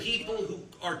 even the people who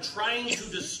are trying to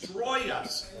destroy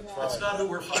us. That's not who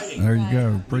we're fighting. There you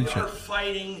go. We Preach are it.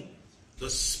 fighting the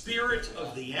spirit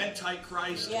of the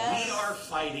Antichrist. Yes. We are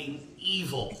fighting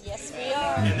evil. Yes, we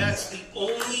are. And that's the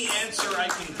only answer I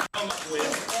can come up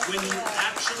with when you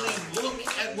actually look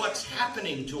at what's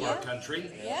happening to our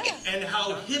country and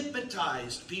how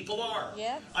hypnotized people are.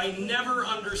 Yeah. I never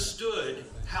understood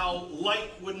how light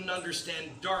wouldn't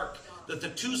understand dark, that the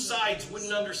two sides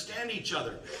wouldn't understand each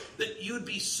other, that you'd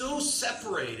be so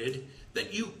separated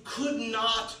that you could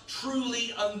not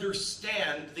truly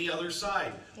understand the other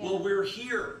side. Yeah. Well, we're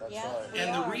here.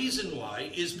 And the reason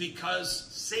why is because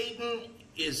Satan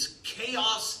is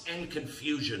chaos and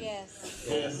confusion. Yes.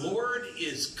 The Lord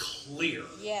is clear.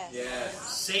 Yes.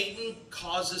 Satan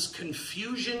causes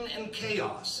confusion and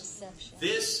chaos. Deception.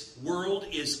 This world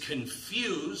is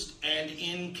confused and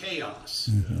in chaos.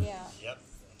 Yeah.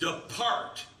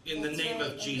 Depart in the name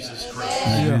of Jesus Christ.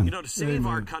 Yeah. To save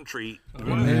our country, Amen.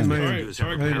 one thing we can do is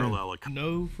have a parallel.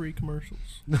 No free commercials.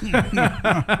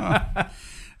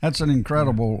 That's an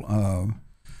incredible.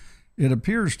 It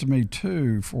appears to me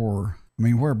too.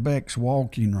 Where Beck's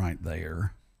walking right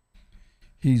there,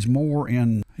 he's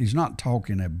not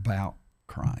talking about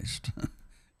Christ.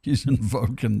 He's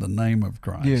invoking the name of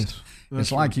Christ. Yes,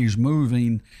 it's like he's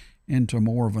moving into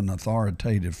more of an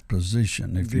authoritative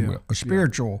position, if you will, a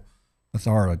spiritual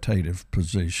authoritative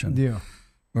position. Yeah.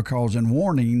 Because in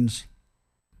warnings,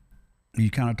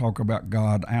 you kind of talk about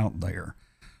God out there.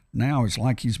 Now it's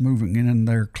like he's moving in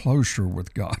there closer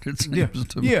with God, it seems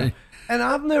to me. And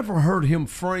I've never heard him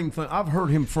frame things. I've heard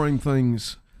him frame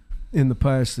things in the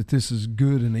past that this is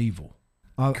good and evil.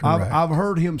 I've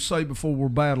heard him say before, we're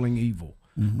battling evil.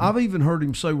 Mm-hmm. I've even heard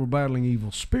him say we're battling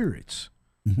evil spirits.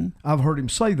 Mm-hmm. I've heard him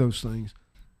say those things.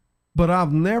 But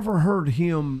I've never heard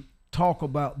him talk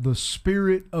about the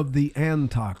spirit of the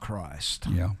Antichrist.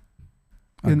 Yeah.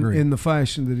 In the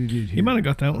fashion that he did here. He might have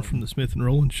got that one from the Smith and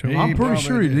Rowland show. I'm pretty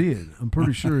sure he did.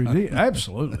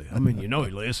 Absolutely. I mean, he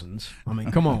listens. I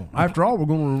mean, come on. After all, we're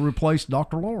going to replace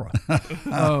Dr. Laura.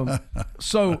 But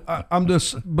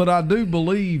I do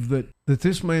believe that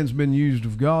this man's been used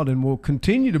of God and will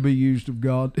continue to be used of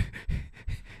God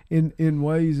in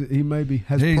ways that he maybe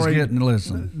has prayed getting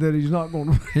listened. That he's not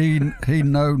going to. He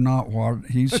know not what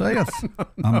he saith.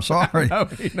 I'm sorry.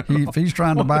 If he's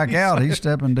trying to back out, he's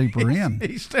stepping deeper in.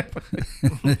 He's stepping.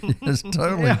 It's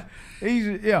totally.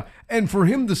 And for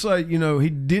him to say, he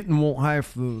didn't want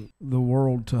half the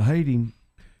world to hate him.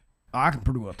 I can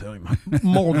pretty well tell him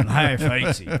more than half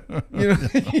hates him.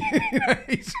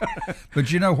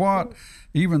 But you know what?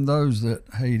 Even those that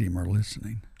hate him are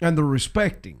listening. And they're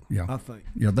respecting. Yeah. I think.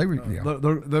 Yeah, they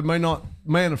They may not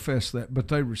manifest that, but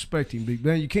they respect him deep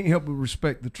down. You can't help but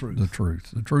respect the truth.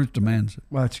 The truth demands it.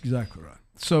 That's exactly right.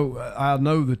 So I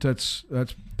know that's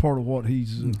part of what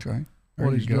he's Okay.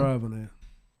 what he's driving at.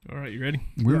 All right, you ready?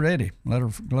 We're ready. Let her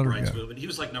rights go. movement. He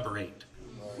was like number 8.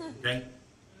 Okay?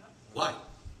 Why?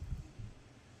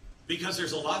 Because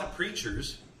there's a lot of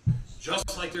preachers,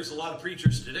 just like there's a lot of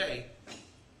preachers today,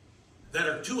 that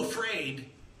are too afraid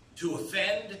to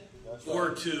offend or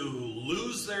to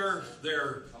lose their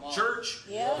church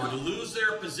or to lose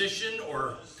their position,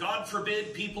 or God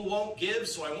forbid people won't give,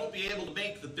 so I won't be able to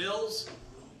make the bills.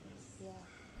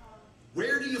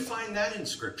 Where do you find that in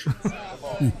Scripture?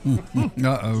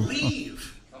 Uh-oh.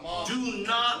 Leave. Do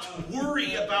not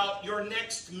worry about your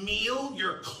next meal,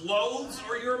 your clothes,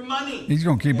 or your money. He's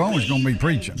going to keep on. He's going to be Leave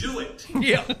preaching. and do it.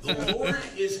 Yeah. The Lord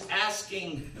is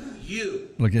asking you.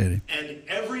 Look at him. And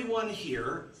everyone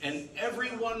here and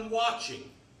everyone watching,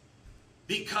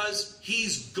 because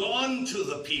he's gone to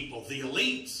the people, the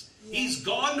elites. He's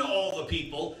gone to all the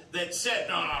people that said,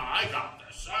 no, I got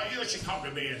this. You should come to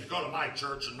me and go to my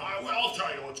church, and I'll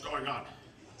tell you what's going on.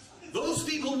 Those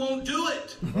people won't do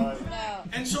it. No.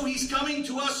 And so he's coming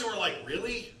to us, and we're like,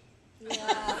 really?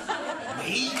 Yeah.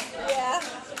 Me? Yeah.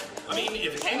 I mean,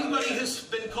 if anybody has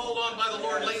been called on by the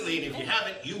Lord lately, and if you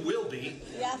haven't, you will be.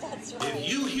 Yeah, that's right. If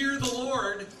you hear the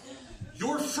Lord,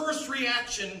 your first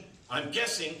reaction, I'm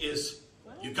guessing, is,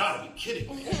 you gotta be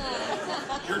kidding me.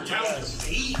 You're down to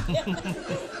me?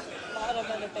 Lot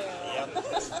of it there.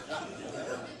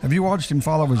 Have you watched him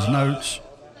follow his notes?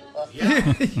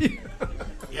 Yeah.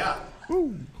 Yeah.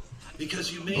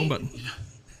 Because you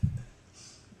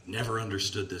never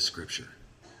understood this scripture.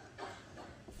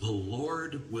 The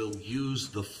Lord will use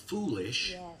the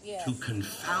foolish to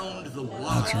confound the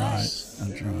wise.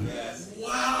 That's right.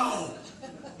 Wow.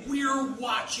 We're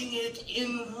watching it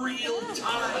in real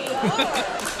time.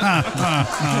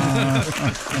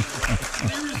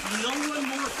 There is no one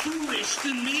more foolish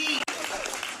than me.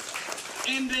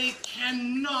 And they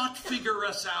cannot figure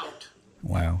us out.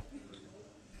 Wow.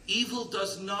 Evil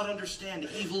does not understand.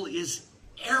 Evil is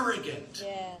arrogant.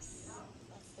 Yes.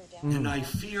 That's their downfall. And I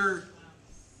fear,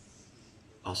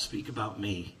 I'll speak about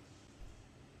me,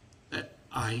 that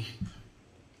I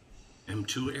am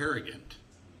too arrogant.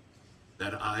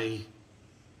 That I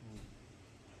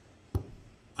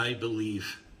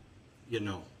believe,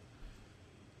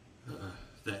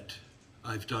 that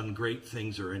I've done great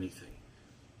things or anything.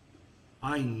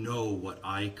 I know what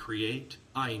I create.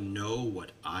 I know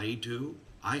what I do.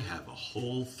 I have a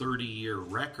whole 30-year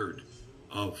record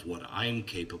of what I'm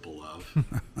capable of.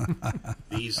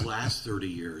 These last 30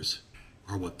 years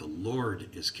are what the Lord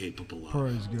is capable of.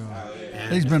 Praise God.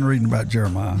 And He's been reading about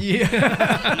Jeremiah. He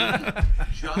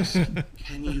just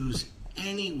can use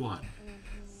anyone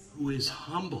who is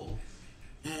humble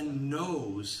and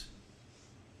knows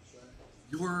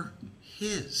you're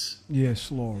his.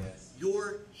 Yes, Lord.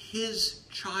 You're his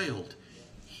child.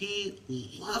 He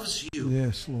loves you.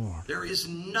 Yes, Lord. There is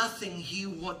nothing he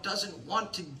doesn't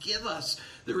want to give us.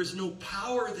 There is no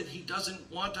power that he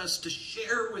doesn't want us to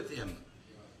share with him.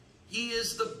 He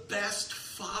is the best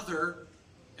father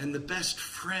and the best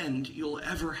friend you'll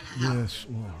ever have. Yes,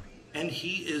 Lord. And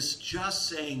he is just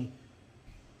saying,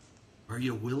 are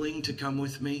you willing to come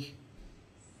with me?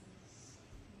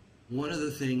 One of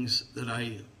the things that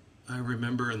I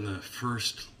remember in the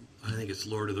first, I think it's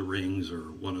Lord of the Rings or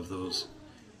one of those,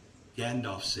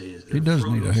 Gandalf says, He does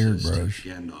need a Frodo says to hairbrush.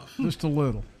 Gandalf, Just a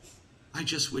little. I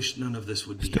just wish none of this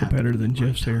would be Still happening better than in my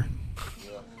Jeff's hair. time."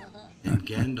 And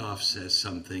Gandalf says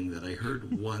something that I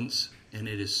heard once, and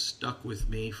it has stuck with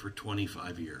me for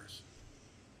 25 years.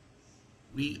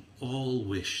 We all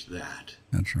wish that.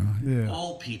 That's right. Yeah.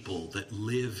 All people that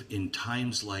live in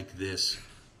times like this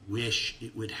wish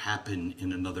it would happen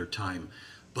in another time.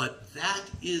 But that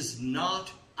is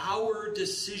not our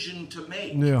decision to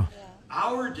make. Yeah.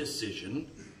 Our decision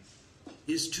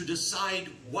is to decide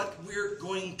what we're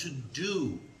going to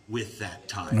do with that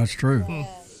time. That's true.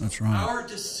 That's right. Our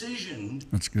decision.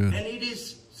 That's good. And it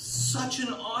is such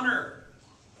an honor.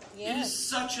 It is Yes,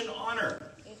 such an honor.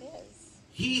 it is.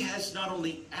 He has not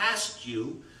only asked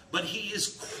you, but he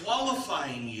is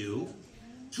qualifying you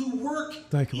to work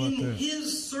Think about in that.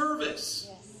 his service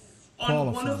Yes.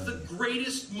 on one of the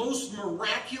greatest, most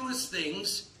miraculous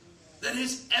things that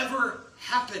has ever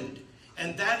happened.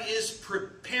 And that is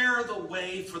prepare the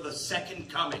way for the second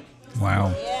coming.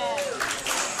 Wow.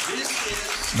 Yes. This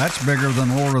is That's bigger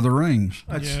than Lord of the Rings.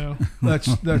 Yeah.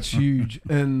 That's huge.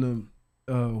 And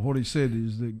what he said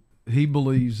is that he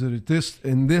believes that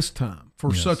in this time,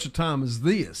 for Yes. such a time as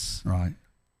this, Right.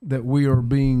 that we are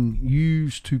being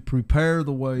used to prepare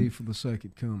the way for the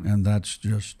second coming. And that's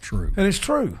just true. And it's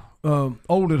true.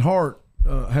 Old at Heart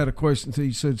had a question.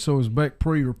 He said, "So is Beck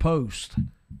pre or post?"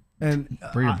 And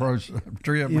Pre-approach,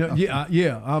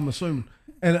 I'm assuming,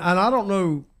 and I don't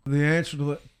know the answer to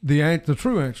that. The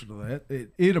true answer to that.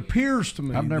 It appears to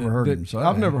me. I've never heard him say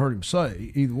I've that. never heard him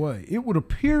say either way. It would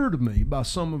appear to me by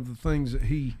some of the things that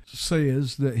he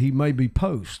says that he may be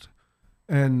post,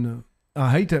 and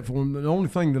I hate that for him. The only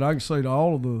thing that I can say to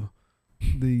all of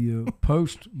the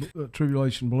post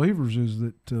tribulation believers is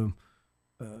that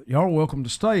y'all are welcome to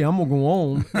stay. I'm gonna go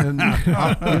on, and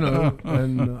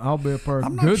I'll be up there a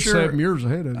I'm not good sure- 7 years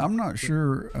ahead of you. I'm not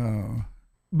sure.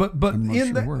 But I'm not in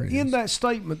sure that where it in is. that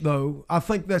statement though, I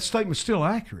think that statement's still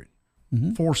accurate.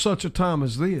 Mhm. For such a time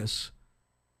as this,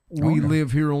 Oh, we yeah.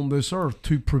 live here on this earth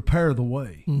to prepare the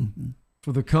way Mhm.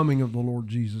 for the coming of the Lord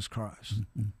Jesus Christ.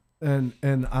 Mm-hmm.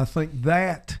 And I think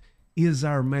that is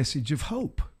our message of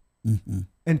hope. Mhm.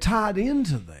 And tied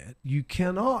into that, you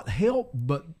cannot help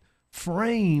but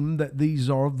frame that these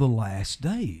are the last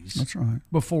days That's right.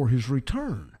 before his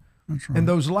return. That's right. And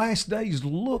those last days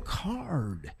look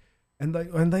hard. And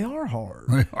they are hard.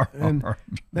 They are and, hard.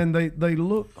 And they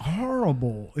look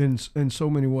horrible in so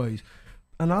many ways.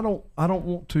 And I don't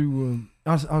want to.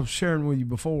 I was sharing with you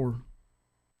before,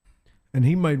 and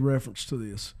he made reference to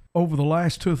this. Over the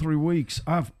last 2 or 3 weeks,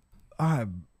 I have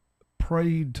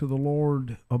prayed to the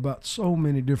Lord about so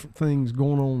many different things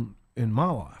going on in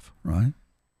my life. Right.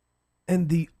 And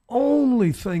the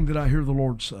only thing that I hear the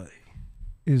Lord say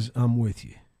is, "I'm with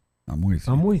you. I'm with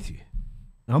you. I'm with you.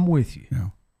 I'm with you." Yeah.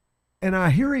 And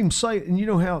I hear him say it, and you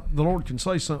know how the Lord can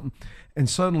say something, and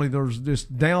suddenly there's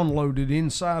just downloaded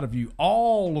inside of you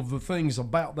all of the things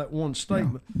about that one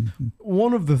statement. Mm-hmm.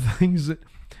 One of the things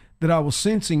that I was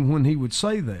sensing when he would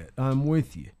say that, "I'm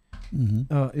with you,"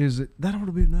 is that ought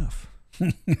to be enough.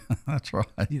 That's right.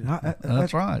 You know,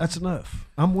 That's right. That's enough.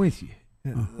 I'm with you.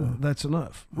 That's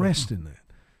enough. Rest in that.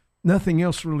 Nothing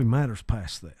else really matters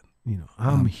past that. You know,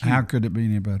 I'm here. How could it be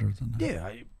any better than that?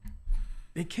 Yeah,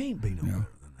 it can't be no better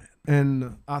than that.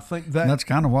 And I think that That's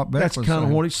kind of what Beck that's was kind of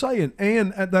saying. what he's saying,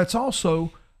 and that's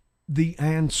also the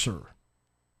answer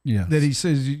Yes. that he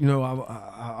says. You know,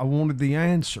 I wanted the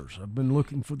answers. I've been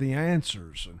looking for the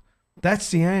answers, and that's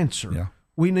the answer. Yeah.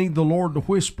 We need the Lord to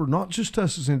whisper, not just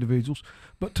us as individuals,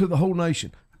 but to the whole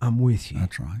nation. I'm with you.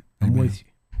 That's right. I'm Amen. with you.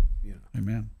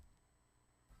 Amen.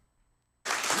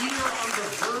 We are on the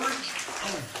verge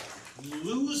of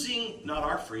losing not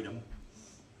our freedom.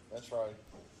 That's right.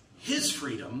 His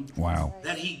freedom Wow.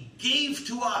 that he gave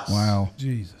to us. Wow.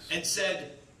 Jesus. And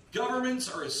said, governments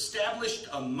are established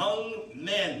among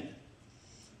men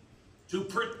to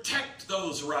protect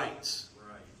those rights.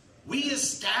 We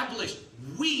established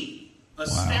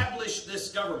this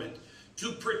government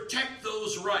to protect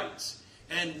those rights.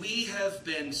 And we have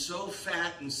been so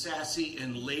fat and sassy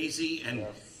and lazy,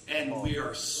 and we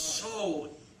are so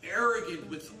arrogant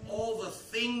with all the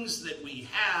things that we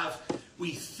have.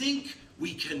 We think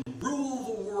we can rule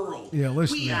the world. Yeah,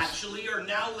 listen to We this. actually are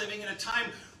now living in a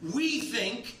time we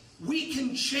think we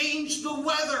can change the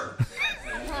weather.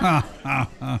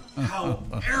 How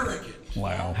arrogant.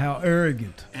 Wow. How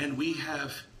arrogant. And we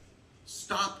have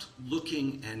stopped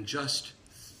looking and just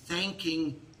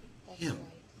thanking him.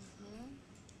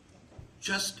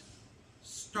 Just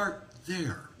start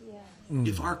there.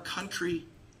 If our country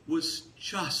was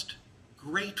just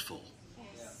grateful,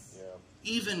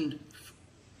 even,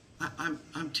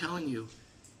 I'm telling you,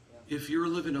 if you're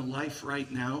living a life right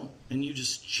now and you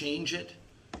just change it,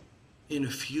 in a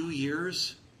few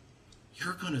years,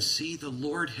 you're going to see the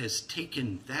Lord has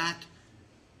taken that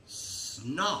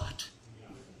snot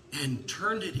and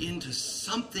turned it into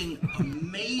something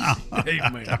amazing.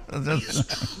 Amen. He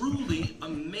is truly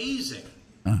amazing.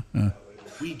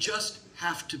 We just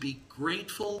have to be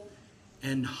grateful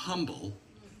and humble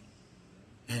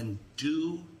and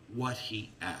do what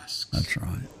he asks. That's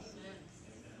right.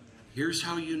 Here's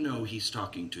how you know he's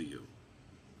talking to you.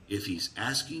 If he's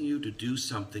asking you to do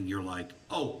something, you're like,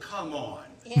 oh, come on.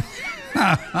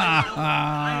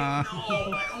 I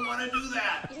know, I don't want to do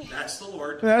that. That's the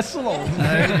Lord. That's the Lord.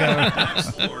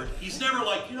 That's the Lord. He's never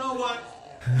like, you know what?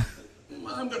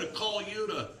 I'm going to call you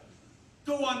to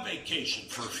go on vacation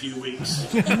for a few weeks.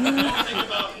 Don't think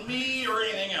about me or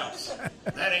anything else.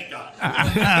 That ain't God.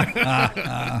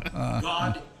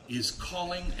 God is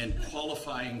calling and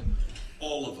qualifying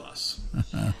all of us.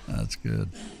 That's good.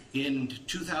 In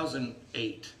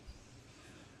 2008,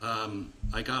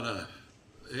 I got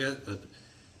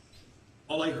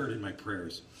all I heard in my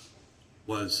prayers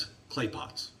was, clay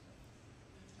pots.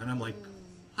 And I'm like,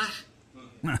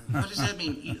 what? What does that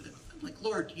mean? I'm like,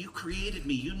 Lord, you created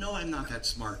me. You know I'm not that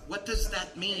smart. What does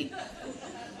that mean?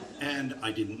 And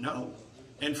I didn't know.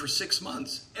 And for 6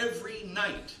 months, every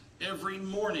night, every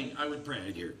morning, I would pray.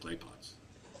 I'd hear clay pots.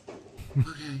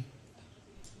 Okay.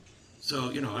 So,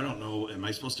 I don't know. Am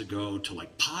I supposed to go to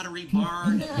like Pottery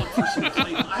Barn and look for some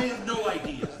clay? I have no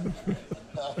idea.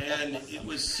 And it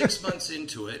was 6 months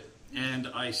into it, and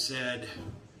I said,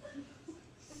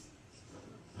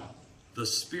 the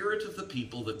spirit of the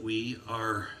people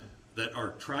that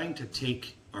are trying to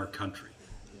take our country,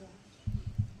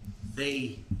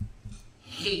 they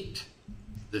hate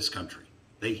this country.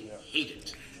 They hate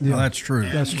it. Yeah, that's true.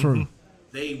 And That's true.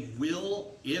 They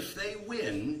will, if they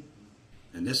win,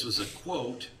 and this was a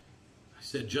quote, I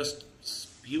said just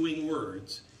spewing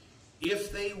words,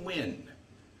 if they win,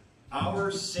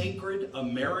 our sacred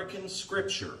American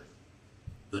scripture,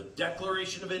 the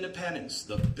Declaration of Independence,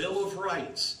 the Bill of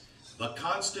Rights, the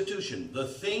Constitution, the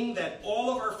thing that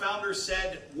all of our founders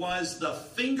said was the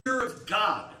finger of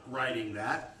God writing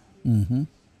that,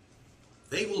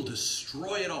 they will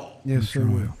destroy it all. Yes, they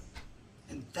will.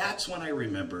 And that's when I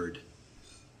remembered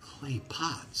clay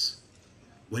pots.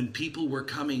 When people were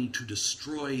coming to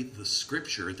destroy the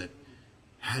scripture that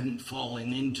hadn't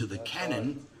fallen into the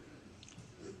canon,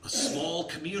 a small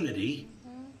community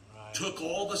took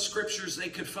all the scriptures they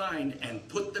could find and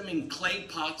put them in clay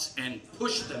pots and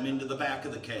pushed them into the back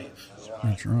of the cave.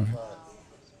 That's right.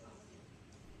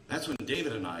 That's when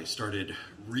David and I started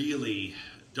really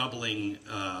doubling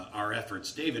our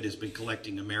efforts. David has been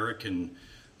collecting American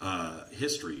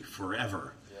history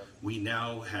forever. We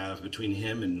now have, between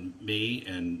him and me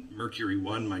and Mercury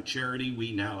One, my charity,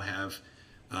 we now have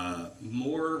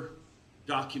more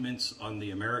documents on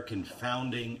the American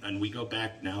founding, and we go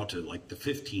back now to like the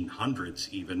 1500s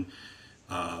even.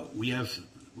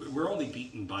 We're only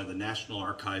beaten by the National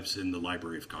Archives in the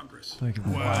Library of Congress. Thank you.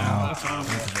 Wow, that's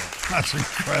awesome. That's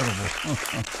incredible.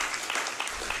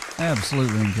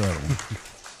 Absolutely incredible.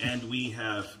 And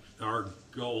our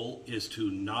goal is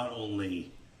to not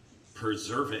only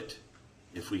preserve it,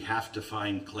 if we have to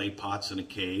find clay pots in a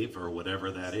cave or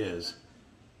whatever that is,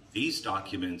 these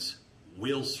documents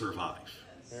will survive.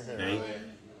 Okay?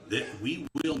 That we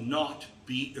will not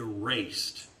be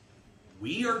erased.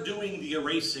 We are doing the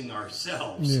erasing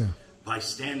ourselves by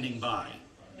standing by,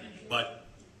 but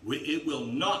it will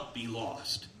not be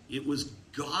lost. It was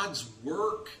God's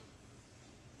work.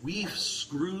 We've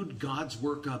screwed God's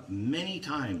work up many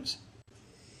times,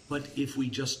 but if we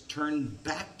just turn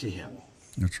back to Him,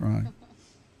 That's right.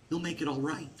 He'll make it all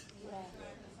right.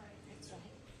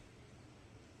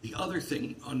 The other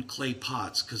thing on clay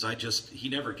pots, because he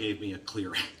never gave me a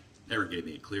clear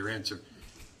answer.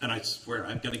 And I swear,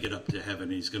 I'm going to get up to heaven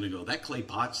and he's going to go, that clay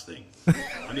pots thing.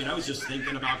 I mean, I was just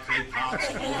thinking about clay pots.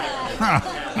 And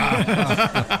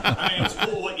I mean, it's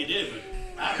cool what you did, but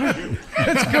that was you.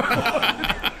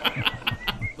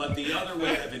 But the other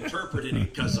way I've interpreted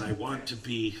it, because I want to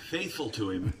be faithful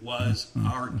to him, was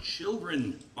our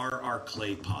children are our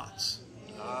clay pots.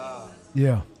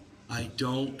 Yeah. I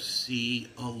don't see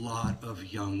a lot of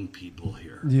young people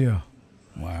here. Yeah.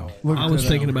 Wow. I was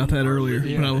thinking about that earlier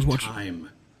when I was watching. Time.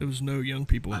 There was no young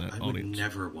people in that I would audience.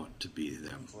 never want to be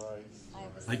them.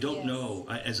 I don't know.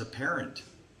 As a parent,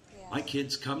 my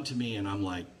kids come to me and I'm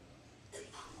like,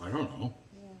 I don't know.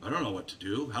 I don't know what to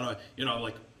do. How do I, I'm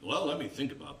like, well, let me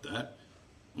think about that.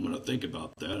 I'm going to think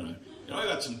about that. And I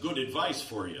got some good advice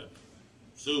for you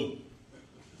soon.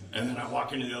 And then I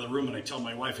walk into the other room and I tell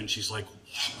my wife, and she's like,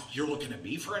 you're looking at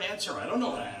me for an answer? I don't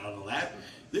know out of that.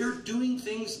 They're doing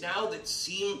things now that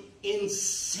seem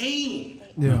insane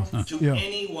to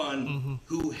anyone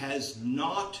who has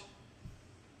not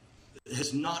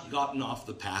gotten off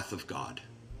the path of God.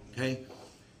 Okay?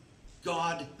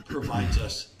 God provides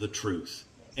us the truth,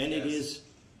 and it is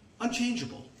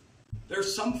unchangeable.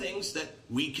 There's some things that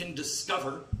we can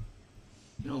discover,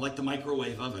 like the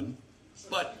microwave oven,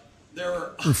 but there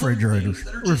are other things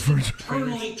that are just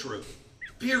eternally true.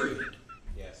 Period.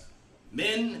 Yes.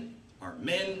 Men are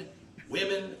men,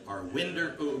 women are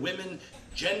women.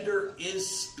 Gender is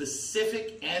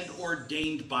specific and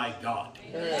ordained by God.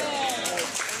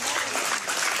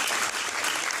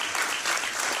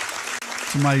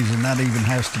 It's amazing that even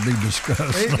has to be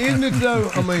discussed. Isn't it though?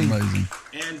 I mean, amazing.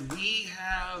 And we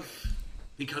have,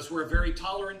 because we're a very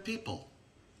tolerant people,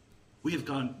 we have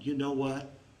gone, you know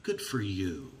what? Good for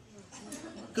you.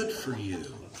 Good for you.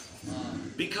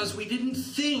 Because we didn't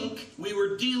think we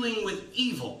were dealing with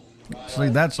evil. See,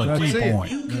 that's a key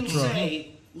point. You can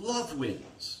say love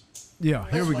wins. yeah,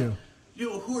 here we go.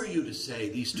 Who are you to say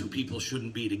these two people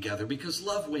shouldn't be together? Because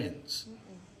love wins.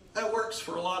 That works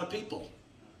for a lot of people.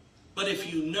 But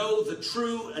if you know the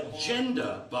true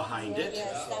agenda behind it,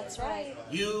 Yes, that's right.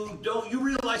 you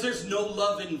realize there's no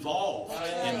love involved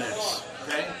in this.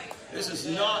 Okay? This is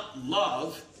not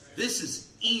love. This is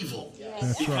evil.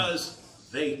 Yes. Because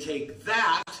they take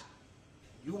that,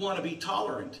 you want to be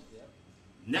tolerant.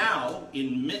 Now,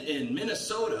 in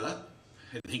Minnesota,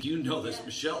 I think you know this,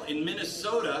 Michelle, in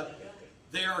Minnesota,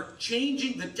 they are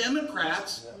changing the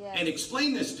Democrats, and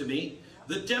explain this to me,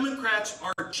 the Democrats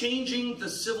are changing the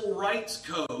Civil Rights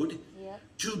Code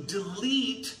to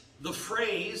delete the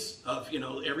phrase of,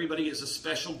 everybody is a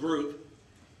special group.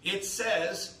 It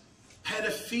says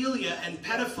pedophilia and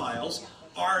pedophiles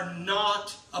are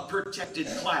not a protected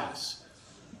class.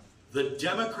 The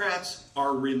Democrats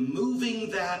are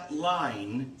removing that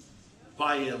line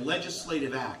by a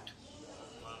legislative act.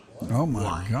 Oh my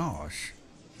Why? gosh.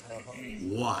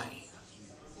 Why?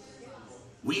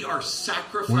 We are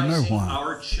sacrificing why.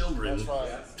 our children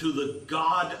to the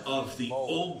God of the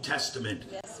Old Testament,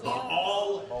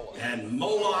 Baal and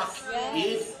Moloch.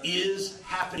 It is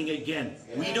happening again.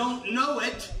 We don't know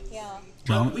it,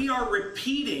 but we are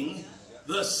repeating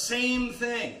the same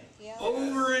thing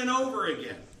over and over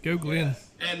again. Go, Glenn.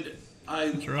 And I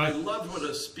loved what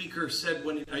a speaker said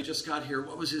when I just got here.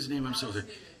 What was his name? I'm so sorry.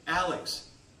 Alex.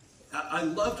 I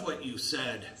loved what you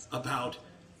said about,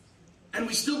 and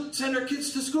we still send our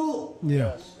kids to school.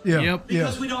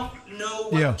 Because we don't know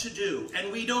what to do,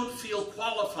 and we don't feel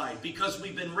qualified, because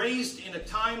we've been raised in a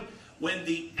time when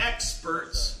the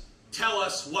experts tell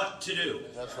us what to do.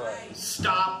 That's right.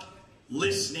 Stop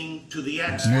listening to the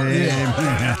experts. There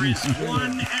is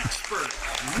one expert.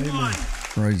 One.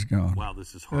 Praise God. Wow,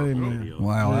 this is horrible radio.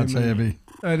 Wow, that's heavy.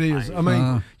 That is. I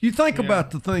mean, you think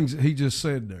about the things that he just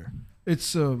said there.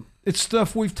 It's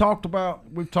stuff we've talked about.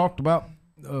 We've talked about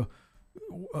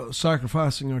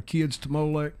sacrificing our kids to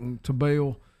Molech and to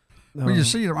Baal. Well, you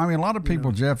see, I mean, a lot of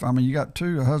people, Jeff, I mean, you got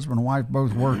a husband and wife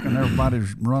both working.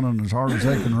 Everybody's running as hard as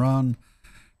they can run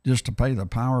just to pay the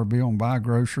power bill and buy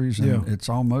groceries. And it's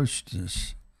almost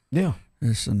this. Yeah.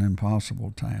 It's an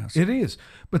impossible task. It is.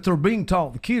 But they're being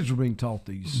taught, the kids are being taught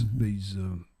these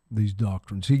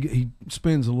doctrines. He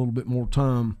spends a little bit more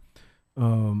time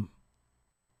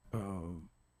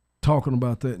talking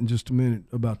about that in just a minute,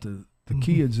 about the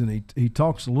kids, and he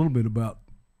talks a little bit about,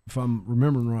 if I'm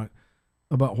remembering right,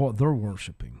 about what they're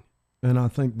worshiping. And I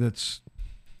think that's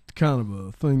kind of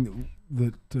a thing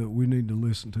that we need to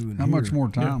listen to and How hear. much more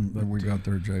time have we got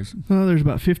there, Jason? There's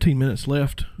about 15 minutes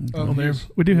left on there.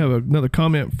 We do have another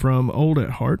comment from Old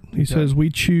at Heart. He says, we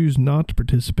choose not to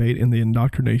participate in the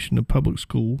indoctrination of public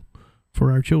school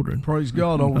for our children. Praise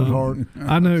God, Old at Heart.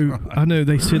 I know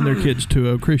they send their kids to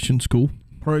a Christian school.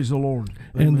 Praise the Lord.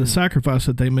 And Amen. the sacrifice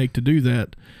that they make to do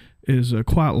that is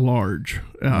quite large.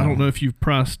 I don't know if you've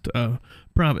priced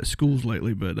private schools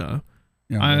lately, but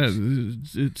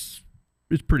it's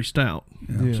pretty stout.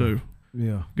 Yeah. So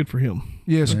good for him.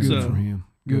 Yes, good for him.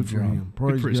 Good for him.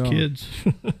 Praise good for his kids.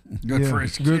 Good for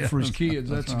his kids. Good for his kids.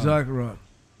 That's exactly right.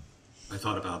 I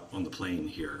thought about on the plane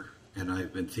here, and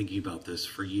I've been thinking about this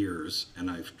for years, and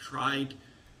I've tried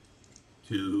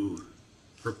to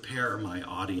prepare my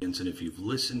audience, and if you've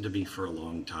listened to me for a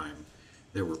long time,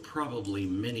 there were probably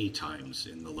many times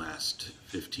in the last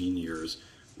 15 years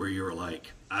where you were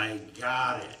like, I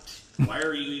got it. Why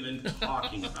are you even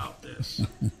talking about this?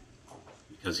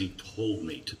 Because he told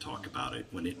me to talk about it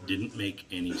when it didn't make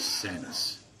any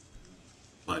sense.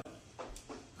 But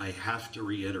I have to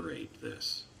reiterate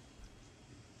this.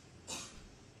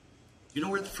 You know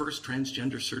where the first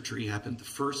transgender surgery happened? The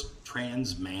first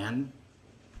trans man?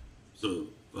 So,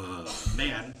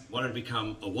 man wanted to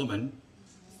become a woman,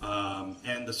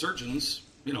 and the surgeons,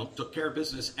 took care of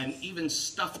business and even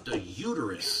stuffed a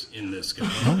uterus in this guy.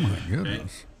 Oh my goodness. Okay?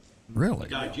 Really?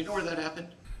 Guy, do you know where that happened?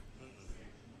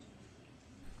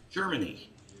 Germany,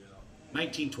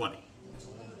 1920.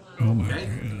 Oh my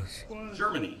goodness.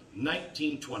 Germany,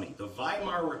 1920. The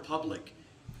Weimar Republic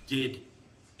did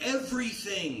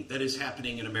everything that is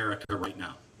happening in America right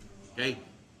now. Okay?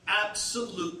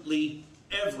 Absolutely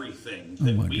everything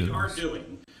that we are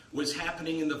doing was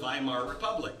happening in the Weimar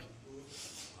Republic.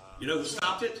 You know who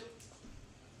stopped it?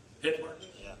 Hitler.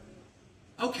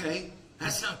 Okay,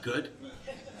 that's not good.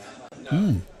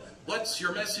 What's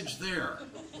your message there?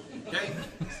 Okay,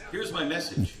 here's my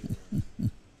message.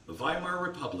 The Weimar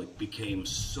Republic became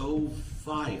so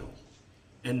vile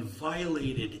and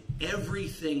violated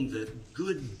everything that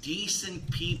good, decent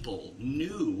people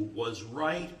knew was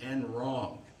right and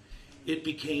wrong. It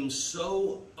became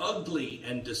so ugly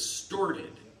and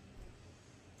distorted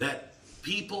that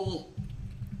people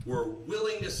were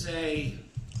willing to say,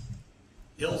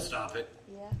 he'll stop it.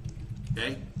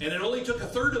 Okay? And it only took a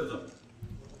third of them.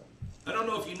 I don't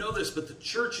know if you know this, but the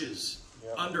churches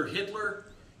under Hitler,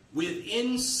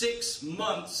 within 6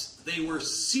 months, they were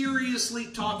seriously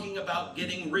talking about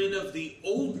getting rid of the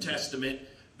Old Testament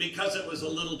because it was a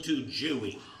little too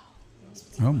Jewy.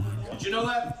 Oh my God. Did you know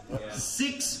that?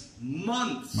 6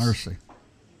 months. Mercy.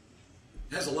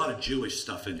 It has a lot of Jewish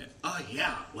stuff in it. Oh,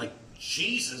 yeah, like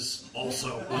Jesus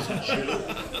also was a Jew.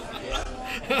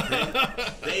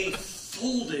 They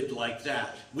folded like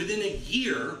that. Within a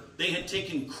year, they had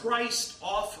taken Christ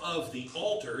off of the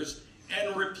altars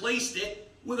and replaced it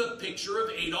with a picture of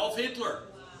Adolf Hitler.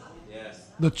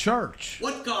 The church.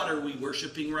 What God are we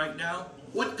worshiping right now?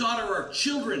 What God are our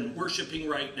children worshiping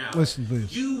right now? Listen to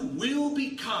this. You will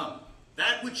become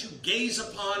that which you gaze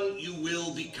upon, you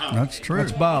will become. That's true.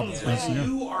 That's Bible. When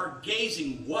you are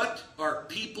gazing, what are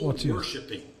people What's it?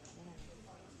 worshiping?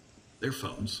 Their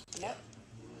phones. Yep.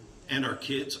 And our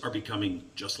kids are becoming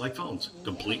just like phones,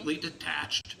 completely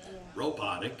detached,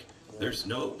 robotic. There's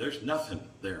nothing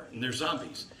there, and they're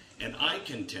zombies. And I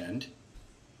contend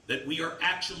that we are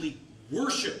actually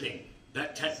worshiping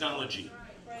that technology.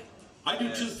 I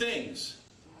do two things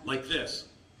like this: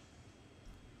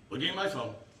 looking at my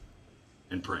phone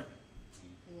and praying.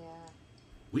 Yeah.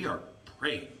 We are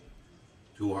praying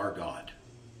to our God.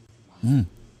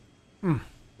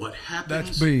 What happens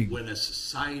That's big. when a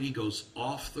society goes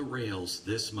off the rails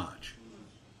this much,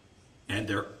 and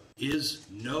there is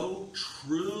no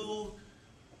true,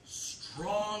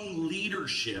 strong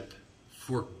leadership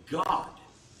for God,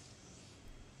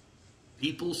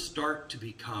 people start to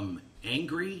become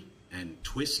angry and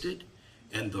twisted,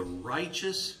 and the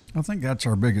righteous I think that's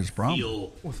our biggest problem.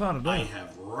 feel, Without a doubt. I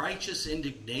have righteous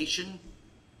indignation,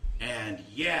 and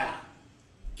yeah,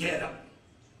 get them.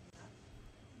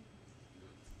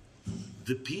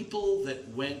 The people that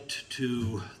went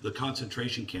to the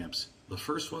concentration camps, the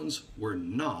first ones were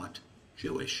not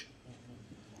Jewish.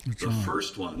 That's The right.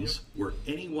 first ones were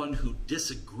anyone who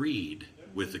disagreed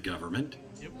with the government,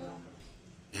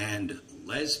 and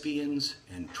lesbians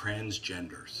and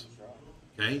transgenders.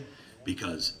 Okay?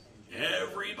 Because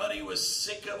everybody was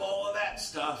sick of all of that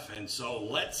stuff, and so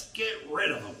let's get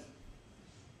rid of them.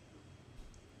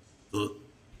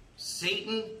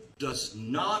 Satan does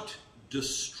not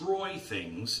destroy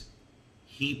things,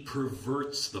 he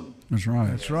perverts them. That's right.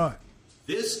 That's right.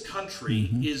 This country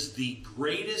is the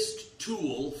greatest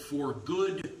tool for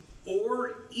good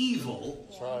or evil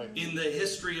in the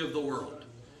history of the world.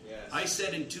 I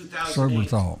said in 2008, Sober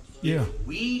thought. Yeah. if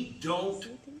we don't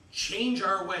change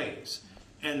our ways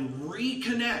and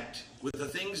reconnect with the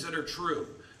things that are true,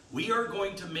 we are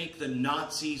going to make the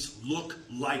Nazis look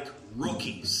like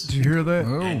rookies. Did you hear that?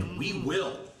 Oh, And we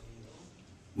will.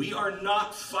 We are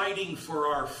not fighting for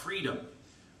our freedom.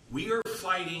 We're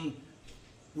fighting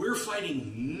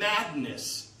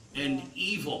madness and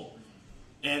evil.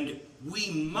 And we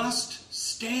must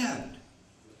stand.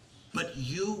 But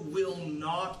you will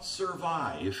not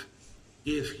survive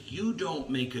if you don't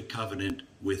make a covenant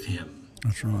with him.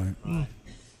 that's right.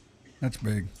 That's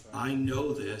big. I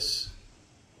know this.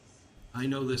 I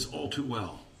know this all too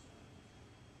well.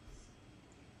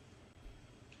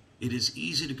 It is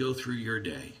easy to go through your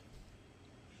day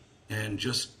and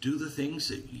just do the things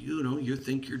that you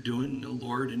think you're doing the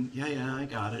Lord, and yeah, I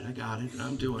got it, and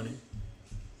I'm doing it.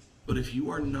 But if you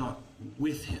are not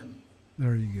with him,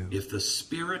 There you go. if the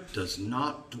Spirit does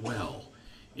not dwell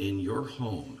in your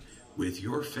home, with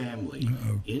your family,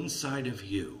 inside of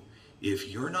you, if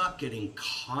you're not getting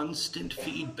constant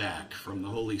feedback from the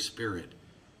Holy Spirit,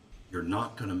 you're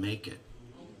not going to make it.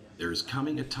 There's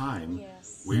coming a time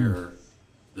Yes. where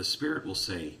the Spirit will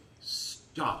say,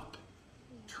 stop,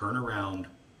 turn around,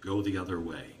 go the other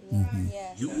way.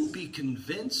 Yes. You will be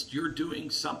convinced you're doing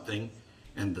something,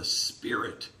 and the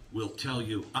Spirit will tell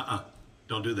you,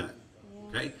 don't do that.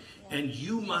 Okay? And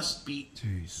you must be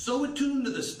so attuned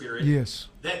to the Spirit Yes.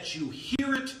 that you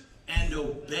hear it and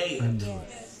obey it.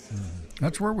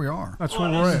 That's where we are. That's where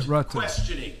we're at right there.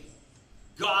 Questioning.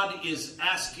 God is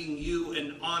asking you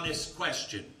an honest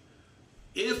question.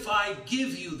 If I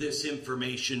give you this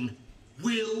information,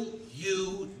 will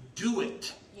you do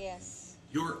it? Yes.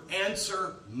 Your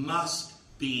answer must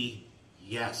be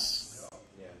yes.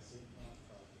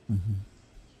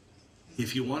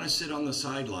 If you want to sit on the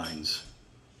sidelines,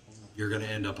 you're going to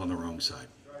end up on the wrong side.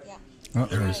 Yeah.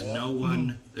 There Uh-oh. is no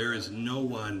one. There is no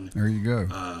one There you go.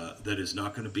 that is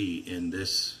not going to be in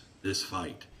this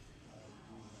fight.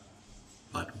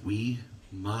 But we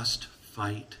must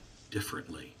fight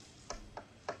differently.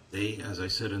 They, as I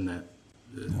said in that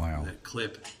Wow. that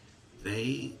clip,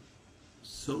 they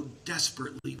so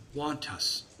desperately want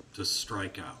us to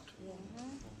strike out.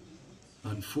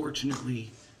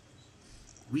 Unfortunately,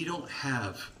 we don't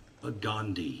have a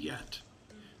Gandhi yet.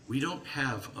 We don't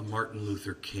have a Martin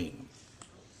Luther King.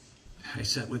 I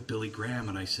sat with Billy Graham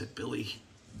and I said, Billy,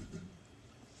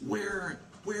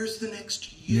 where's the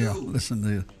next you? Yeah, listen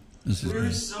to this.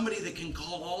 Where's somebody that can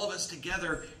call all of us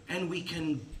together and we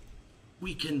can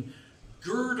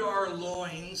gird our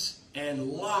loins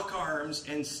and lock arms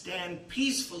and stand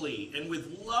peacefully and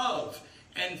with love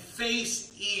and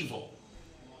face evil?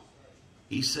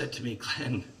 He said to me,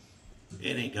 Glenn,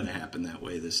 it ain't going to happen that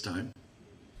way this time.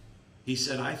 He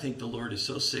said, I think the Lord is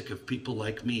so sick of people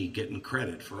like me getting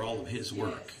credit for all of his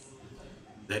work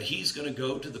that he's going to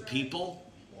go to the people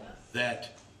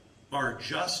that are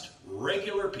just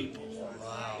regular people.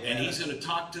 And he's going to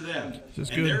talk to them.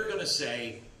 And they're going to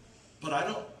say, but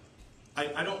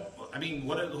I mean,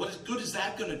 what good is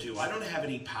that going to do? I don't have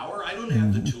any power. I don't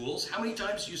have the tools. How many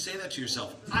times do you say that to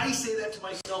yourself? I say that to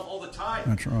myself all the time.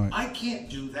 That's right. I can't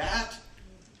do that.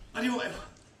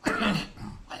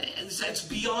 That's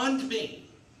beyond me.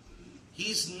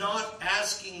 He's not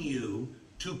asking you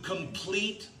to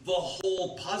complete the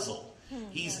whole puzzle.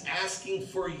 He's asking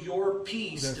for your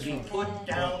piece to be put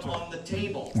down on the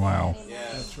table. Wow.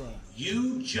 That's right.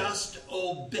 You just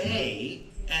obey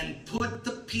and put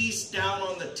the piece down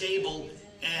on the table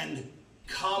and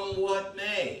come what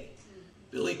may.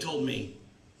 Billy told me,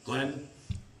 Glenn,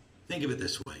 think of it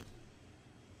this way.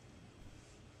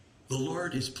 The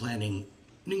Lord is planning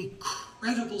an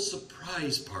incredible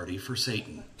surprise party for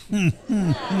Satan.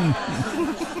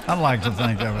 I like to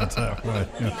think of it that way.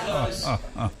 Because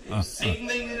Satan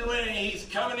thinks he's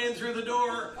coming in through the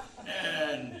door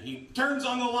and he turns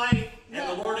on the light and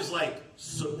the Lord is like,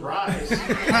 surprise.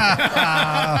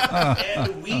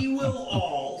 And we will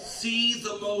all see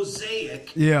the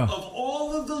mosaic of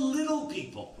all of the little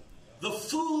people, the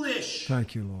foolish.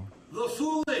 Thank you, Lord. The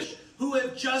foolish who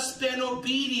have just been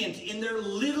obedient in their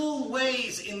little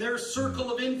ways, in their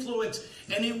circle of influence,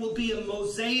 and it will be a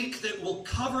mosaic that will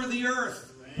cover the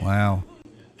earth. Wow.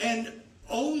 And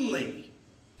only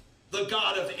the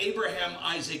God of Abraham,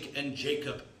 Isaac, and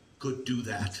Jacob could do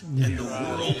that. And the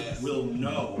world will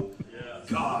know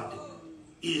God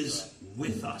is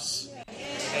with us.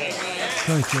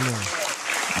 Thank you, Lord.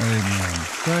 Amen.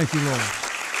 Thank you, Lord.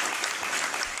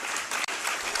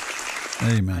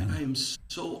 Amen. I am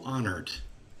so honored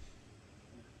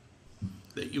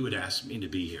that you would ask me to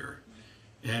be here.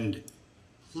 And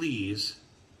please,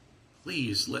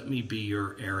 please let me be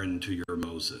your Aaron to your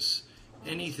Moses.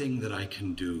 Anything that I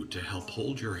can do to help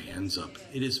hold your hands up.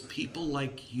 It is people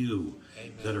like you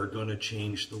that are going to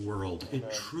change the world.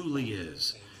 It truly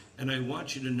is. And I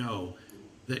want you to know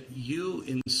that you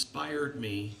inspired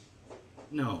me.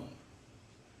 No.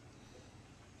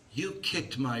 You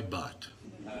kicked my butt.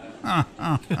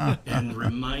 And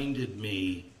reminded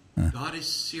me, God is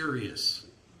serious.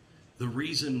 The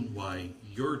reason why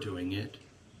you're doing it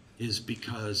is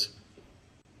because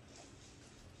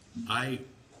I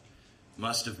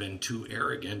must have been too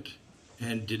arrogant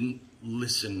and didn't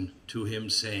listen to him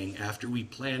saying, after we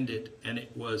planned it and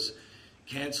it was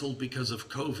canceled because of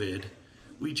COVID,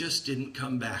 we just didn't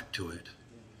come back to it.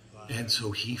 And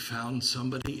so he found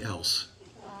somebody else.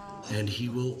 And he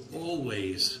will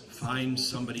always find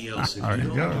somebody else. If you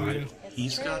don't do it,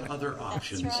 he's got other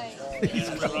options. He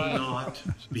will not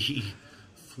be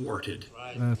thwarted.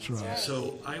 That's right.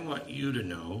 So I want you to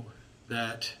know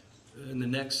that in the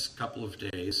next couple of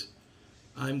days,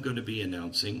 I'm going to be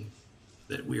announcing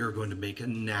that we are going to make a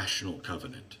national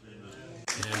covenant.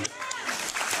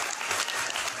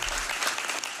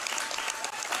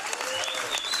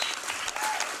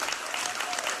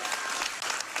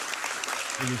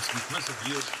 And it's because of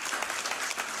you.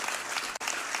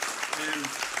 And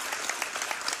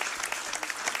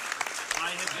I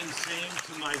have been saying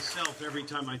to myself every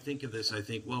time I think of this, I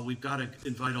think, well, we've got to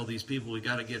invite all these people. We've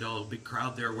got to get a big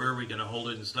crowd there. Where are we going to hold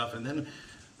it and stuff? And then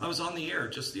I was on the air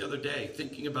just the other day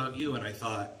thinking about you, and I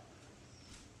thought,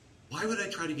 why would I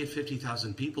try to get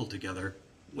 50,000 people together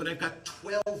when I've got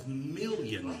 12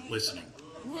 million listening?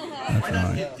 Why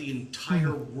not get the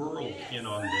entire world in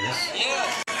on this?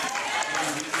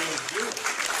 And we will do it.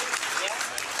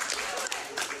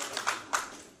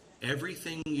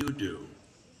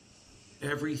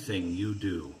 Everything you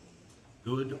do,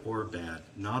 good or bad,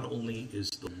 not only is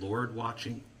the Lord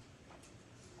watching,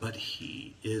 but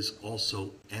he is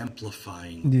also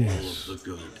amplifying all of the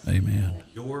good. Amen.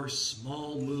 Your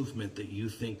small movement that you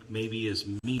think maybe is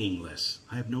meaningless,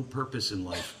 I have no purpose in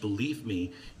life. Believe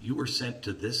me, you were sent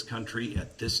to this country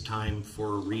at this time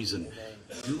for a reason.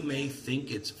 You may think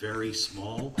it's very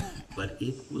small, but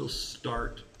it will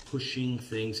start pushing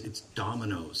things. It's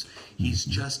dominoes. He's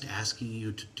just asking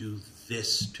you to do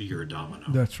this to your domino.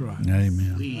 That's right.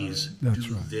 Amen. Please That's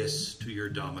do right. this to your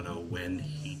domino when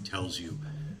he tells you.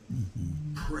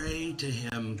 Pray to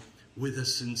him with a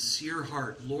sincere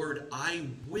heart. Lord, I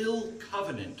will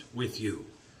covenant with you.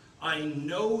 I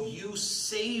know you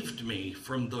saved me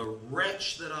from the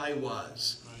wretch that I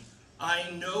was.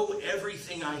 I know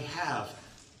everything I have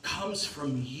comes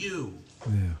from you.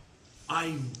 Yeah.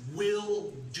 I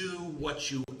will do what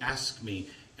you ask me,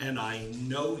 and I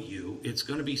know you. It's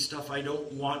going to be stuff I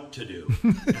don't want to do,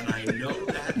 and I know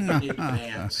that in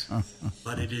advance.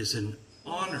 But it is an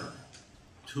honor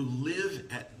to live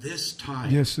at this time,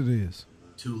 Yes, it is.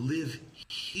 to live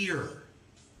here,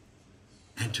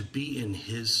 and to be in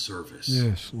his service.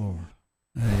 Yes, Lord.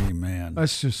 Amen.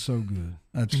 That's just so good.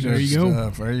 That's There good you go.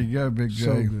 stuff. There you go, Big J.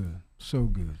 So good. So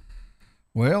good.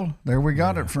 Well, there we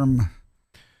got it from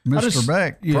Mr.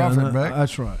 Beck, Prophet and Beck.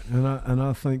 That's right. And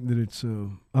I think that it's.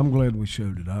 I'm glad we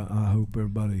showed it. I hope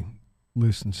everybody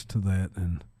listens to that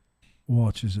and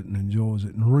watches it and enjoys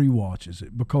it and rewatches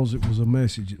it, because it was a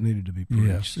message that needed to be preached.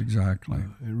 Yes, exactly.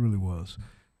 It really was.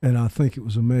 And I think it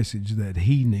was a message that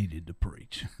he needed to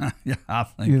preach. Yeah, I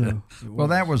think You that. know, it Well,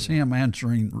 that was him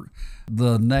answering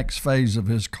the next phase of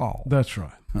his call. That's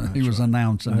right. He was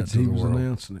announcing it to He the was world.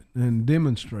 announcing it and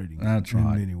demonstrating That's it in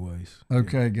right. many ways.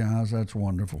 Okay, guys, that's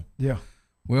wonderful. Yeah.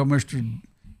 Well,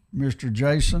 Mr.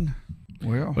 Jason,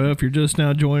 well, If you're just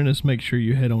now joining us, make sure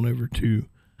you head on over to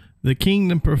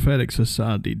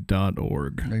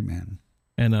thekingdompropheticsociety.org amen.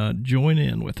 and join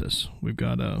in with us. We've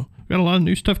got a lot of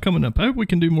new stuff coming up. I hope we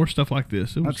can do more stuff like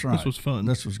this. That's right. This was fun.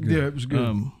 This was good. Yeah, it was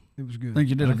good. It was I good. think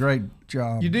you did a great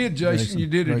job. You did, Jason. You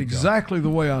did it Great job. exactly the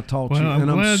way I taught well, you, I'm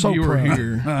and glad I'm so you were proud.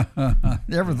 here.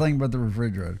 Everything but the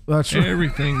refrigerator. That's right.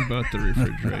 Everything but the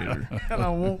refrigerator. And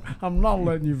I'm not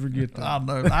letting you forget that. I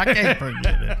know. I can't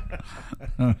forget it.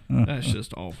 That's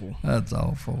just awful. That's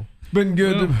awful. Been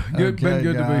good. Been good to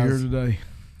be guys. here today.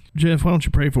 Jeff, why don't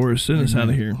you pray for us? Send us out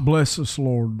of here. Bless us,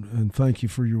 Lord, and thank you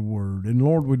for your word. And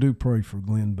Lord, we do pray for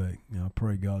Glenn Beck. I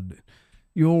pray, God, that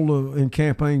you'll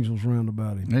encamp angels round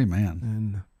about him Amen.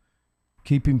 and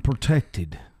keep him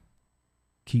protected.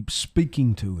 Keep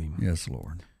speaking to him. Yes,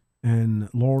 Lord. And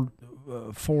Lord,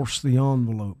 force the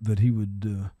envelope that he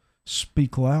would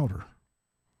speak louder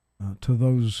to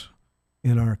those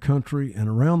in our country and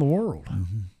around the world.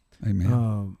 Mm-hmm.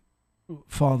 Amen.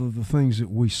 Father, the things that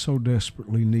we so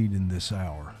desperately need in this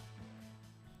hour.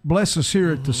 Bless us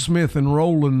here at the Smith and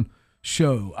Rowland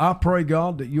Show. I pray,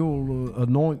 God, that you'll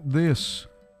anoint this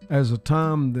as a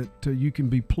time that you can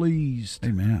be pleased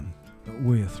Amen.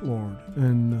 with, Lord.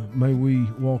 And may we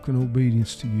walk in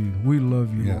obedience to you. We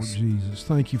love you, Yes. Lord Jesus.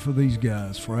 Thank you for these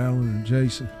guys, for Alan and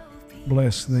Jason.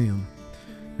 Bless them.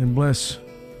 And bless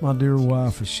my dear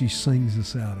wife as she sings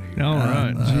us out of here. All right.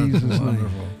 In Jesus' name.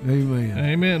 Wonderful. Amen.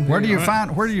 Amen. Where do you All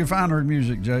right. find her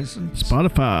music, Jason?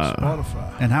 Spotify.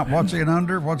 Spotify. And what's it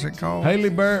under? What's it called? Haley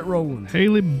Barrett Rowland.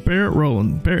 Haley Barrett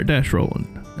Rowland. Barrett Rowland.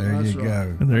 There That's you right.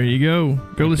 go. And there you go.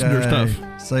 Go listen to her Okay.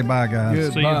 stuff. Say bye,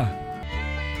 guys. See ya. Goodbye.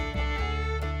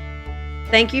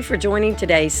 Thank you for joining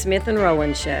today's Smith and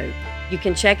Rowland Show. You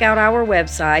can check out our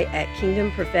website at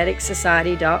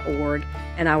kingdompropheticsociety.org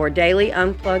and our daily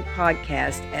unplugged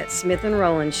podcast at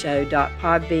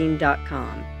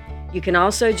smithandrowlandshow.podbean.com. You can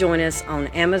also join us on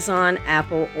Amazon,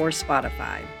 Apple, or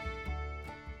Spotify.